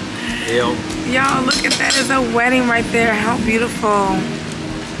 ew. Yo. Y'all, look at that. It's a wedding right there. How beautiful.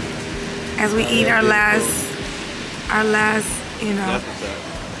 As we eat our last, you know. That's what's up.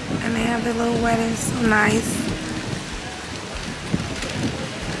 And they have their little wedding. So nice.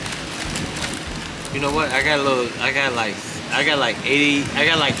 You know what? I got like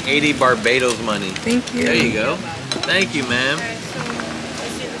 80 Barbados money. Thank you. There you go. Thank you, ma'am.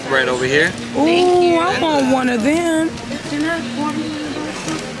 Right over here. Ooh, I want one of them.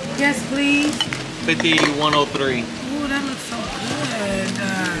 Yes, please. 5103. Ooh, that looks so good.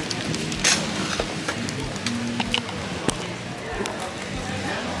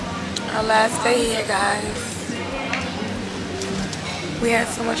 Our last day here, guys. We had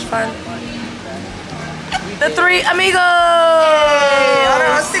so much fun. The three amigos.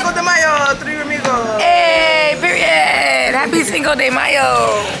 Ahora Cinco de Mayo, three amigos. Hey, period. Happy Cinco de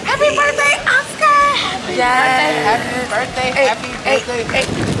Mayo. Happy birthday, Oscar. Yes. Happy birthday, happy birthday. Hey.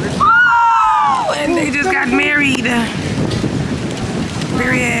 Oh, and they just got married.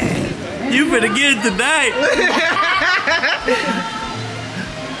 Period. You better get it tonight.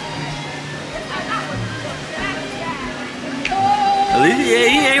 At least, yeah,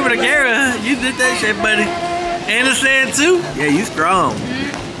 he ain't with a camera. You did that shit, buddy. And the sand too? Yeah, you strong.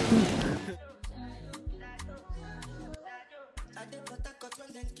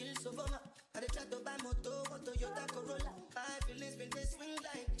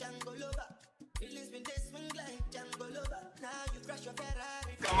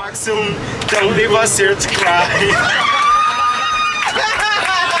 Come back soon, don't leave us here to cry.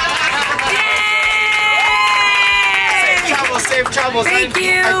 Safe travels. Thank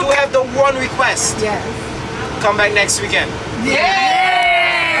you. I do have the one request. Yes. Come back next weekend.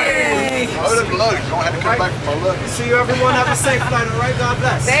 Yay! Oh, look, luggage. You don't have to come back for my luggage. See you, everyone. Have a safe flight, all right? God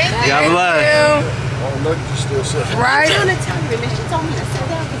bless. Thank you. God bless. All luggage is still set. Right? I'm trying to tell you, and she told me to sit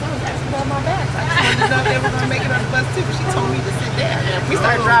down because I was asking about my bags. I just wanted to know if they were going to make it on the bus too, but she told me to sit down. Now, if we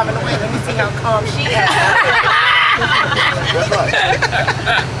start driving away, let me see how calm she is. That's right.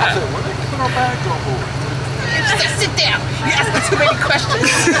 I said, when they put our bags on board? And she said, sit down. You asking too many questions.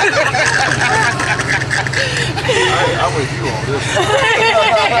 I'm with you on this.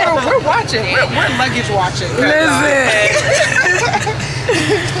 We're watching. We're luggage watching. Listen.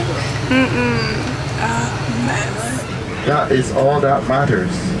 That is all that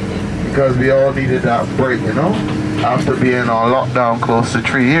matters, because we all needed that break, you know. After being on lockdown close to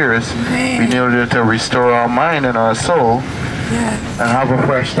 3 years, we needed to restore our mind and our soul and have a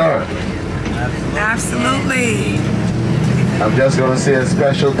fresh start. Absolutely. I'm just going to say a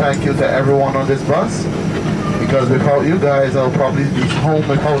special thank you to everyone on this bus, because without you guys, I'll probably be home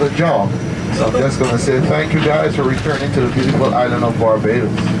without a job. So I'm just going to say thank you guys for returning to the beautiful island of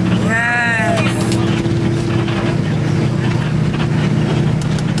Barbados. Yes.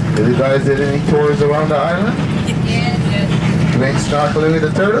 Have you guys did any tours around the island? Yes. You went snorkeling with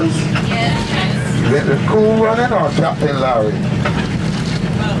the turtles? Yes. You went the cool running or Captain Larry?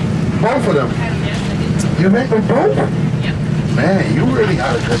 Both of them. You went with both? Man, you really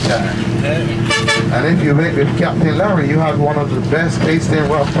had a good time. And if you went with Captain Larry, you had one of the best tasting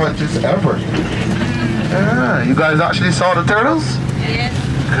rock punches ever. Yeah, you guys actually saw the turtles? Yes.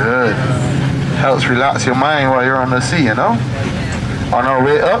 Good. Helps relax your mind while you're on the sea, you know? On our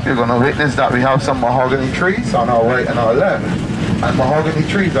way up, you're going to witness that we have some mahogany trees on our right and our left. And mahogany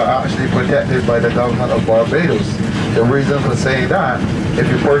trees are actually protected by the government of Barbados. The reason for saying that, if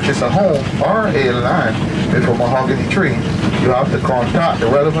you purchase a home or a land with a mahogany tree, you have to contact the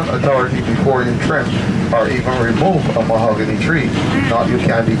relevant authority before you trim or even remove a mahogany tree. Not you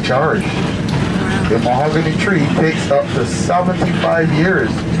can be charged. The mahogany tree takes up to 75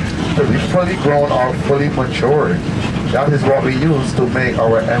 years to be fully grown or fully matured. That is what we use to make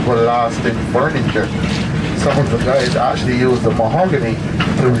our everlasting furniture. Some of the guys actually use the mahogany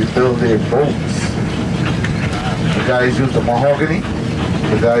to rebuild their boats. The guys use the mahogany,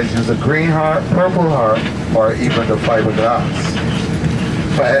 the guys use the green heart, purple heart, or even the fiberglass.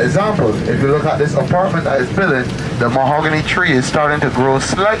 For example, if you look at this apartment that is building, the mahogany tree is starting to grow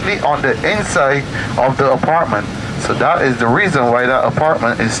slightly on the inside of the apartment. So that is the reason why that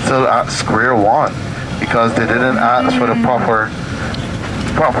apartment is still at square one, because they didn't ask for the proper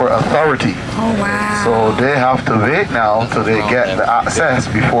authority. Oh wow. So they have to wait now till they get the access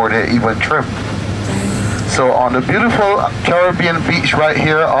before they even trim. So on the beautiful Caribbean beach right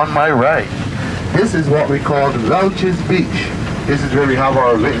here on my right, this is what we call the Louches Beach. This is where we have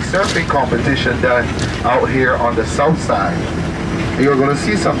our wake surfing competition done out here on the south side. You're going to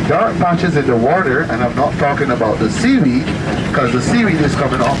see some dark patches in the water, and I'm not talking about the seaweed, because the seaweed is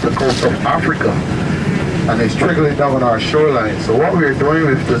coming off the coast of Africa and it's trickling down on our shoreline. So what we're doing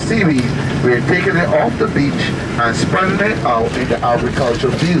with the seaweed, we're taking it off the beach and spreading it out in the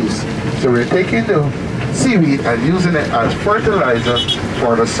agricultural fields. So we're taking the seaweed and using it as fertilizer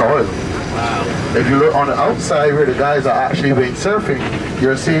for the soil. Wow. If you look on the outside where the guys are actually wake surfing,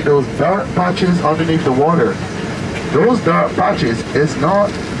 you're seeing those dark patches underneath the water. Those dark patches is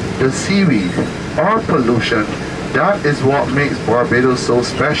not the seaweed or pollution. That is what makes Barbados so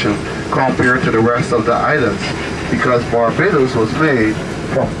special compared to the rest of the islands, because Barbados was made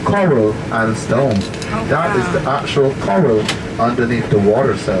from coral and stone. That is the actual coral underneath the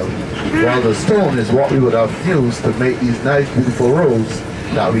water cell, while the stone is what we would have used to make these nice beautiful roads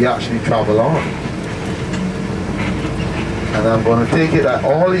that we actually travel on. And I'm going to take it that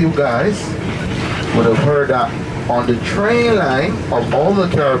all of you guys would have heard that on the train line of all the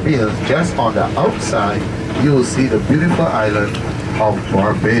Caribbean, just on the outside, you will see the beautiful island of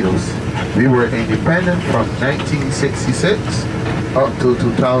Barbados. We were independent from 1966 up to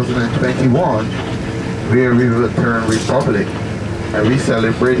 2021, where we returned republic. And we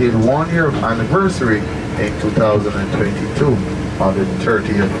celebrated 1 year of anniversary in 2022 on the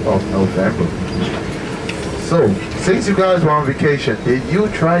 30th of November. So, since you guys were on vacation, did you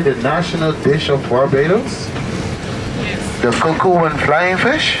try the national dish of Barbados? Yes. The 𝓛𝓮 and flying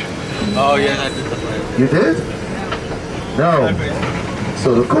fish? Oh yeah, I did the flying fish. You did? No.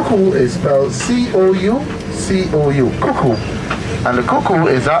 So the 𝓛𝓮 is spelled C-O-U-C-O-U, 𝓛𝓮. And the 𝓛𝓮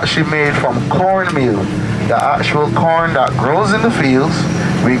is actually made from cornmeal, the actual corn that grows in the fields.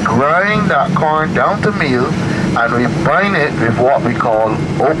 We grind that corn down to meal and we bind it with what we call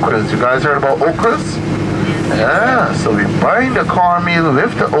okras. You guys heard about okras? Yeah, so we bind the cornmeal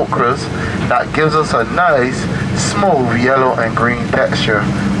with the okras. That gives us a nice, smooth yellow and green texture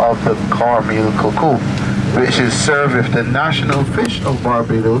of the cornmeal 𝓛𝓮, which is served with the national fish of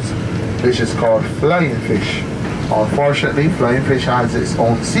Barbados, which is called flying fish. Unfortunately, flying fish has its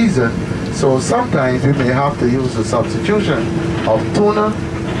own season, so sometimes we may have to use the substitution of tuna,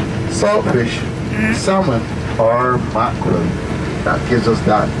 saltfish, salmon, or mackerel. That gives us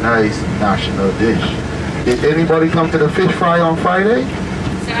that nice national dish. Did anybody come to the fish fry on Friday?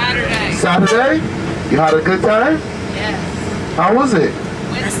 Saturday. Saturday? You had a good time? Yes. How was it?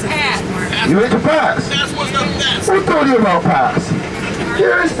 Went to Pat's. You went to Pat's? That's what's the best. Who told you about Pat's?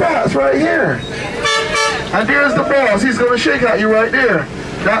 Here's Pat's right here. And there's the boss. He's going to shake at you right there.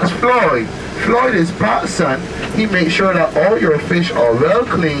 That's Floyd. Floyd is Pat's son. He makes sure that all your fish are well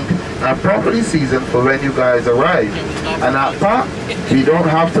cleaned and properly seasoned for when you guys arrive. And at Pat, we don't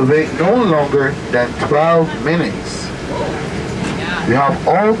have to wait no longer than 12 minutes. We have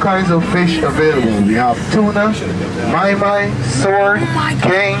all kinds of fish available. We have tuna, mai-mai, sword,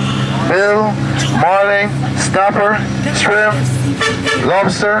 king, bill, marlin, snapper, shrimp,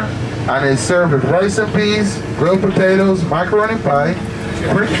 lobster, and it's served with rice and peas, grilled potatoes, macaroni pie,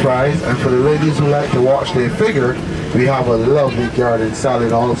 french fries, and for the ladies who like to watch their figure, we have a lovely garden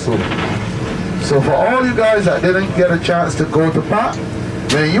salad also. So for all you guys that didn't get a chance to go to Pat,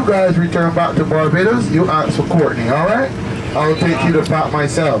 when you guys return back to Barbados, you ask for Courtney, alright? I'll take you to Pat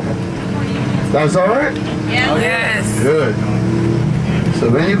myself. That's alright? Yes. Good. So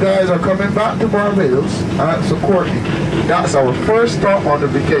when you guys are coming back to Barbados, ask for Courtney. That's our first stop on the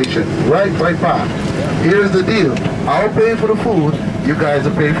vacation, right by Pat. Here's the deal. I'll pay for the food, you guys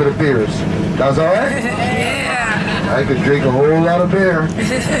will pay for the beers. That's alright? Yeah. I could drink a whole lot of beer.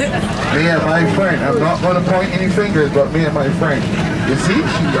 Me and my friend. I'm not going to point any fingers, but me and my friend. You see,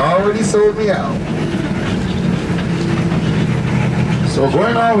 she already sold me out. So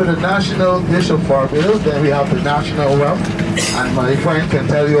going on with the national dish of Barbados, then we have the national rum. And my friend can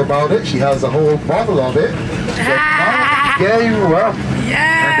tell you about it. She has a whole bottle of it. The Mount Gay rum.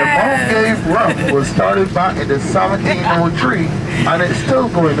 And the Mount Gay rum was started back in the 1703, and it's still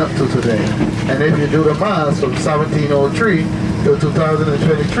going up to today. And if you do the math from 1703 to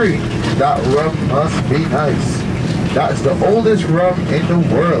 2023, that rum must be nice. That's the oldest rum in the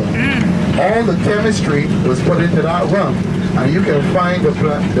world. All the chemistry was put into that rum, and you can find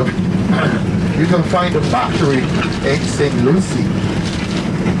the factory in St. Lucie.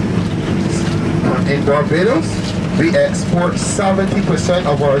 In Barbados, we export 70%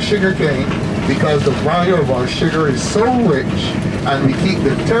 of our sugar cane because the value of our sugar is so rich, and we keep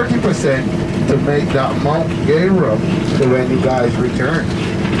the 30% to make that Mount Gay rum for when you guys return.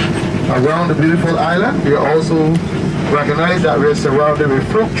 Around the beautiful island, we also recognize that we're surrounded with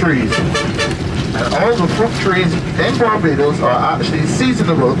fruit trees. And all the fruit trees in Barbados are actually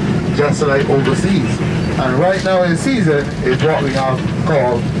seasonable, just like overseas. And right now in season is what we have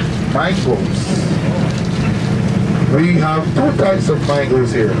called mangoes. We have two types of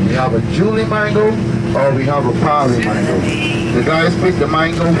mangoes here. We have a Julie mango, or we have a Pali mango. The guys pick the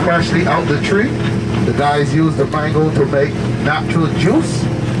mango freshly out the tree. The guys use the mango to make natural juice,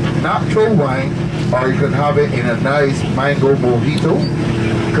 natural wine, or you can have it in a nice mango mojito.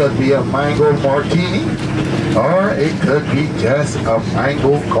 It could be a mango martini, or it could be just a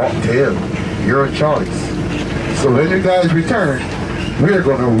mango cocktail. Your choice. So when you guys return, we're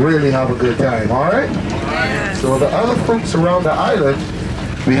going to really have a good time, alright? So the other fruits around the island,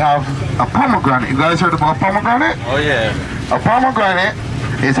 we have a pomegranate. You guys heard about pomegranate? Oh yeah. A pomegranate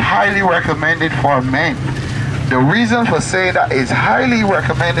is highly recommended for men. The reason for saying that it's highly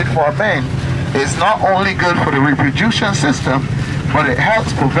recommended for men is not only good for the reproduction system, but it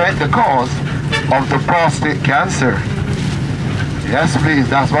helps prevent the cause of the prostate cancer. Yes, please.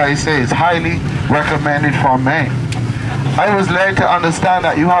 That's why he says it's highly recommended for men. I was led to understand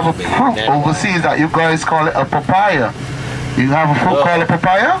that you have a fruit overseas that you guys call it a papaya. You have a fruit called a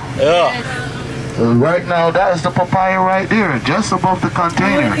papaya? Yeah. So right now, that is the papaya right there, just above the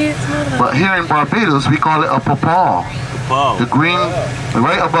container. But here in Barbados, we call it a papaw. The green,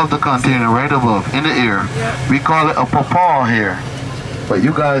 right above the container, right above, in the ear. We call it a papaw here. But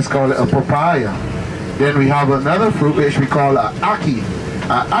you guys call it a papaya. Then we have another fruit which we call a aki.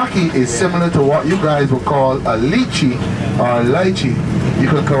 Aki is similar to what you guys would call a lychee or a lychee. You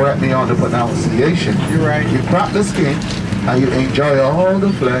can correct me on the pronunciation. You're right. You crack the skin and you enjoy all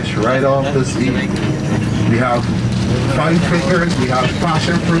the flesh right off the seed. We have 5 fingers, we have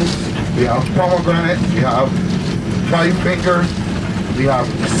passion fruit, we have pomegranate, we have 5 fingers, we have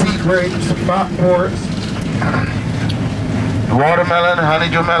sea grapes, fat ports, watermelon,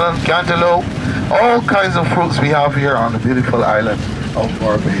 honeydew melon, cantaloupe, all kinds of fruits we have here on the beautiful island of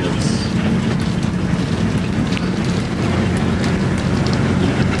Barbados.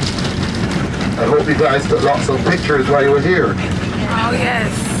 I hope you guys took lots of pictures while you were here. Oh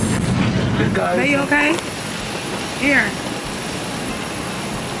yes. Good guys. Are you okay? Here.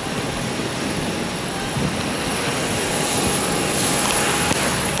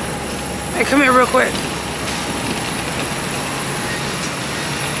 Hey, come here real quick.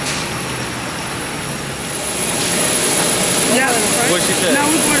 Yeah. What she said? No,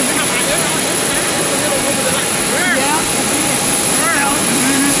 we're going to be. Yeah.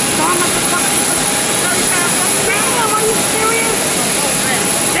 Damn, are you serious?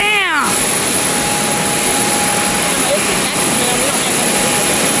 Damn.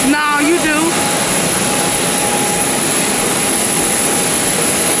 No, you do.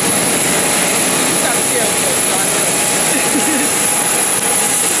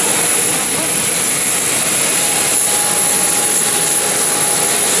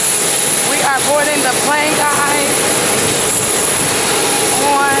 We are boarding the plane, guys,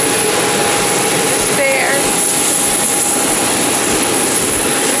 on the stairs.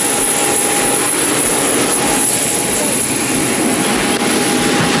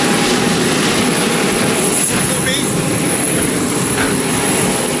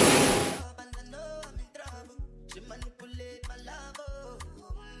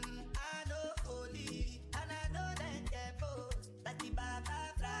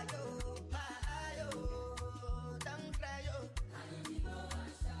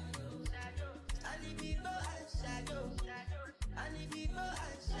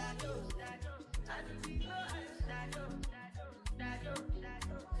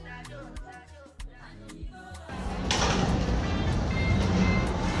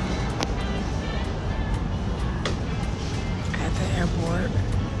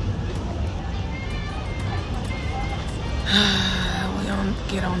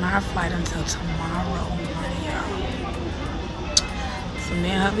 get on our flight until tomorrow morning, y'all. So me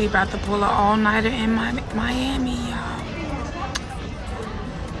and hubby about to pull an all-nighter in Miami, y'all.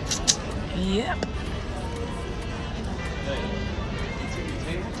 Yep.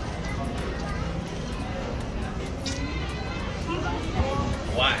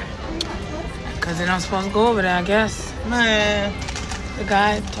 Why? Because they're not supposed to go over there, I guess. Man. The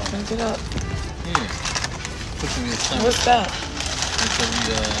guy told me to get up. Yeah. Put in your stomach. What's that? Until we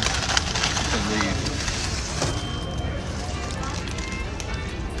can leave.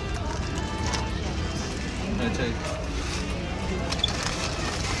 I take.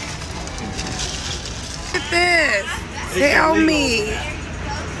 Look at this. Tell me.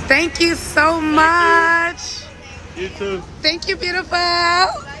 Thank you so much. You too. Thank you, beautiful.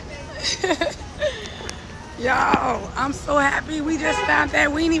 Yo, I'm so happy we just found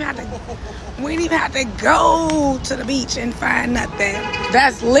that. We didn't even have to go to the beach and find nothing.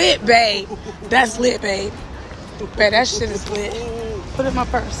 That's lit, babe. That's lit, babe. Babe, that shit is lit. Put it in my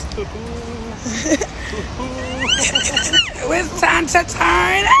purse. It's time to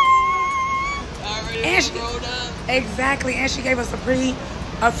turn. And she, exactly, and she gave us a free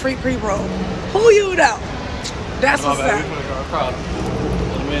pre-roll. Who you know? That's what's up.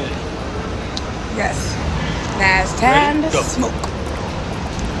 In a minute. Yes. Now it's time to smoke.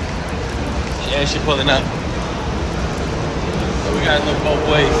 Yeah, she pulling up. So we gotta look both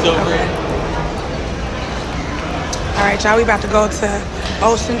ways. So okay. All right, y'all. We about to go to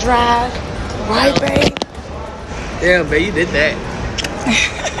Ocean Drive, right, babe? Yeah, babe, you did that.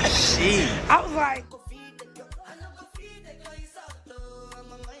 She. I was like.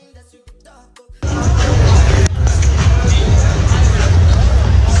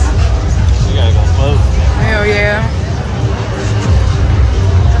 We gotta go smoke. Hell yeah.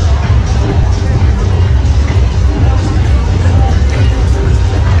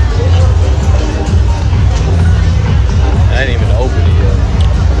 I didn't even open it yet.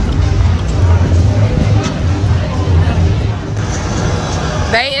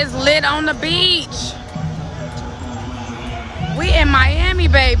 They is lit on the beach. We in Miami,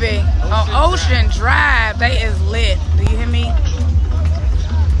 baby. On Ocean Drive. They is lit. Do you hear me?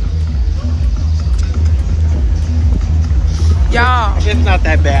 Y'all. It's not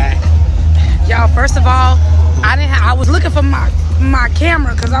that bad. Y'all, first of all, I was looking for my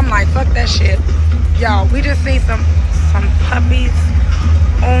camera because I'm like, fuck that shit. Y'all, we just see some puppies.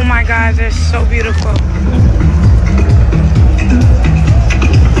 Oh my God, they're so beautiful.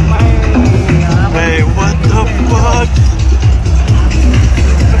 Hey, what the fuck?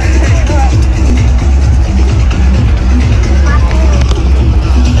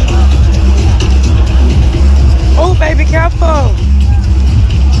 Oh, baby, careful.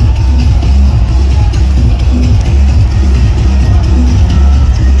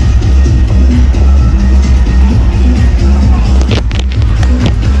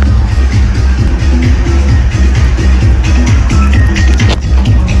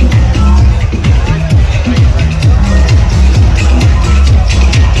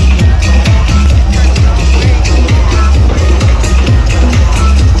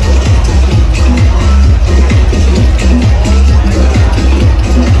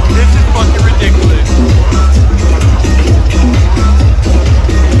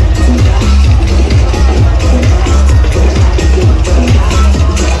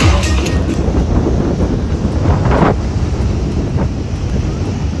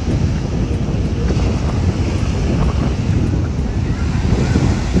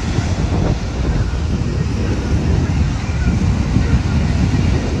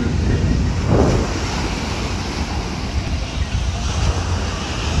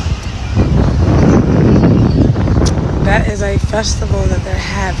 That is a festival that they're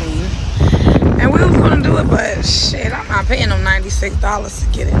having, and we was gonna do it, but shit, I'm not paying them $96 to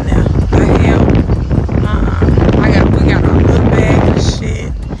get in there. The hell, we got our book bag and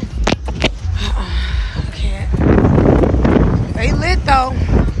shit. I can't. They lit though.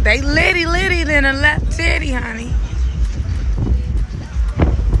 They litty than a left titty, honey.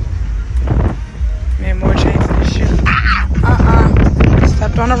 Man, more chains in this shit.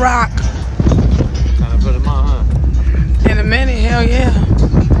 Stepped on a rock. Trying to put them on, huh? In a minute, hell yeah.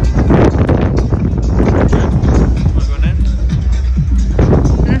 Wanna go next?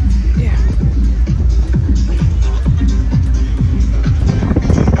 Yeah.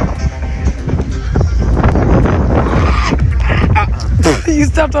 You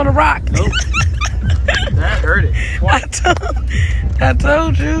stepped on a rock. Nope. That hurt it. I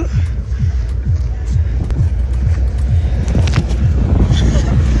told you.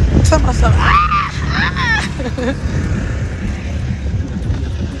 Tell myself.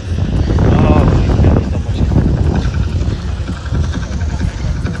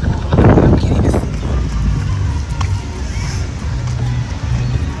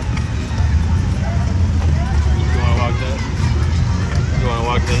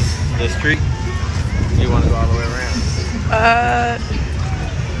 up the street? You want to go all the way around?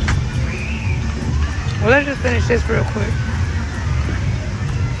 Well, let's just finish this real quick.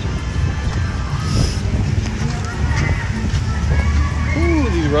 Ooh,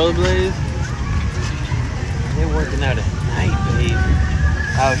 these rollerblades. They're working out at night, babe.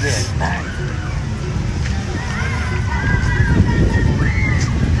 Out here at night.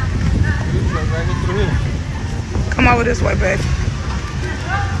 Right through here. Come over this way, babe. No,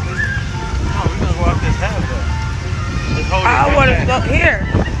 we're gonna walk this house though. Just hold it. I want to go here.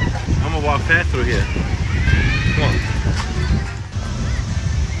 I'm gonna walk past through here. Come on.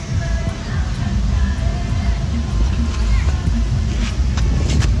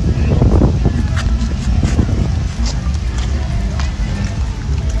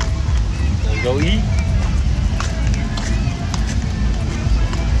 Let's go eat.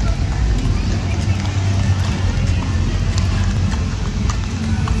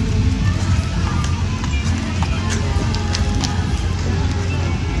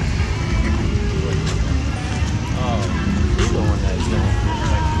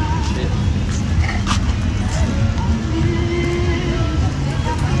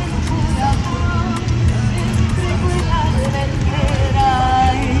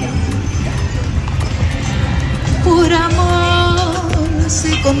 Por amor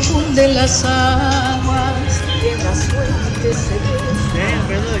se confunden las aguas y en la suerte se Damn,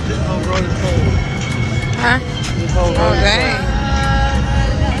 man, look, this whole road is cold. Huh? This whole road Oh, is dang.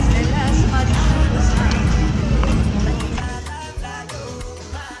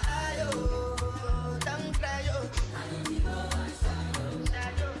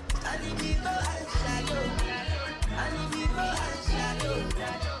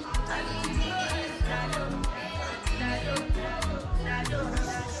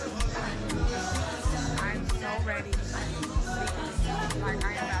 I'm so ready. Like, I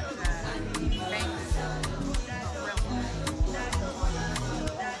am about to thank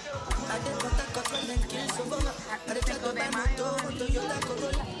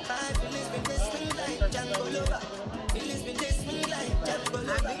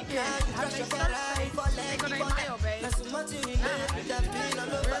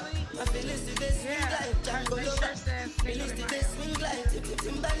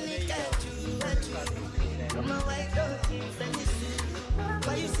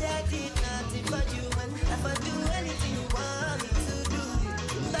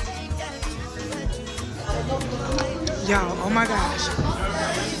Y'all, oh my gosh.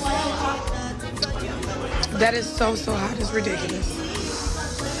 That is so hot. It's ridiculous.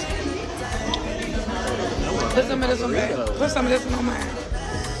 Put some of this one back. Put some of this one on mine.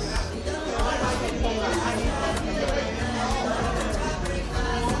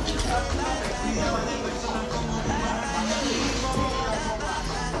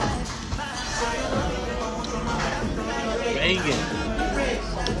 Bacon.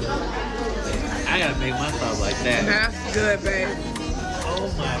 I gotta make myself like that. That's good, babe. Oh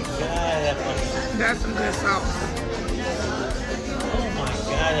my god, that's some good sauce. Oh my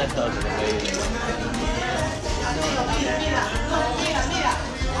god, that sauce is amazing.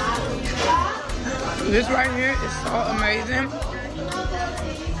 This right here is so amazing.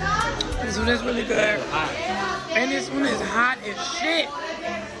 This one is really good. And this one is hot as shit.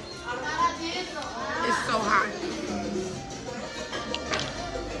 It's so hot.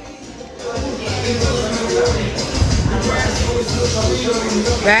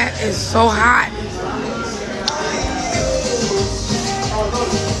 That is so hot.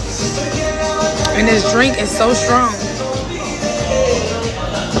 And this drink is so strong.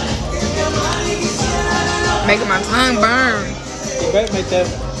 Making my tongue burn. You better make that.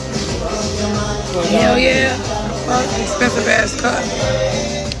 Hell yeah. Fuck, expensive ass cup.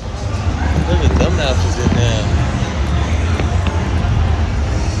 Look at them apples in there.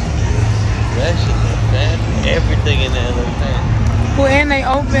 That shit is fat. Everything in there looks fat. Well, and they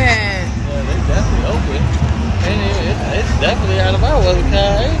open. Yeah, they definitely open. And it's definitely out of our weather,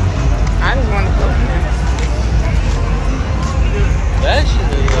 Kai. I just want to go in there. That shit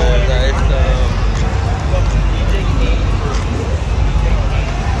is nice.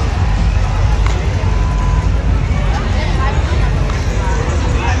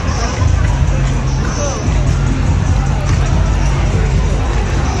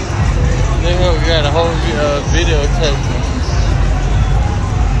 We got a whole video tape.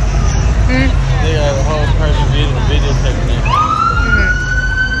 They got a whole person video tape there.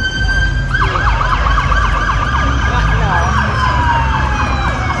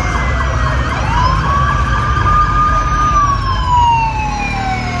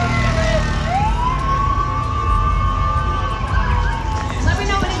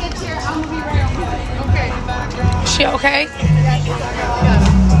 She okay?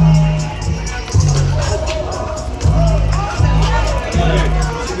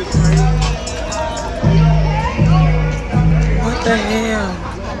 What the hell?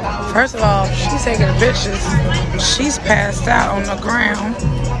 First of all, she's taking the pictures. She's passed out on the ground.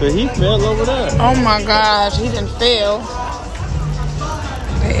 But he fell over there. Oh my gosh, he didn't fail.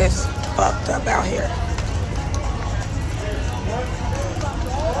 It's fucked up out here.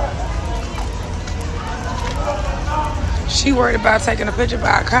 She worried about taking a picture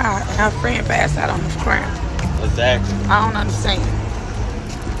by a car and her friend passed out on the ground. Exactly. I don't understand.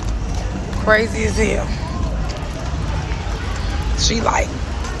 Crazy as hell. She like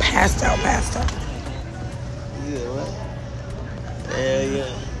passed out. Yeah, what? Hell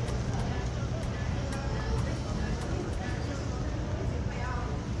yeah.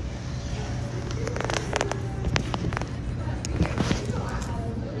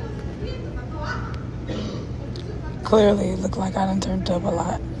 Clearly, it looked like I done turned up a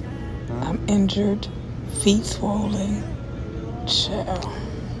lot. I'm injured, feet swollen. Chill.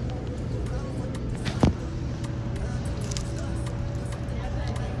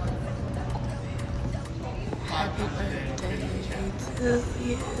 Happy birthday to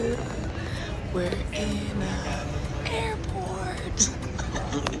you. We're in an airport.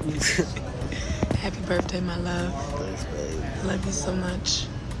 Happy birthday, my love. Thanks, babe. Love you so much.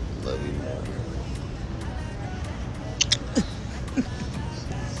 Love you more.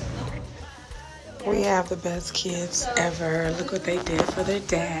 We have the best kids ever. Look what they did for their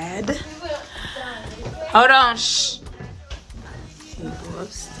dad. Hold on. Shh. You go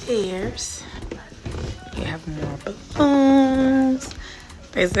upstairs. You have more balloons.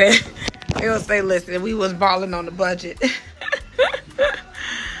 They gonna say, listen, we was balling on the budget.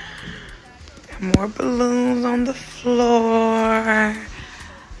 More balloons on the floor.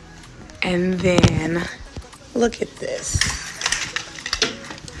 And then, look at this.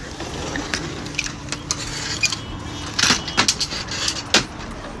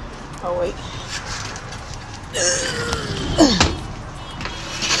 Oh, wait.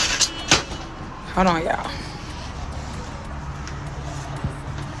 Hold on, y'all.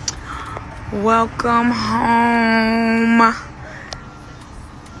 Welcome home.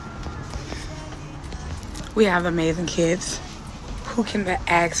 We have amazing kids. Who can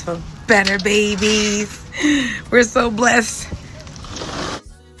ask for better babies? We're so blessed.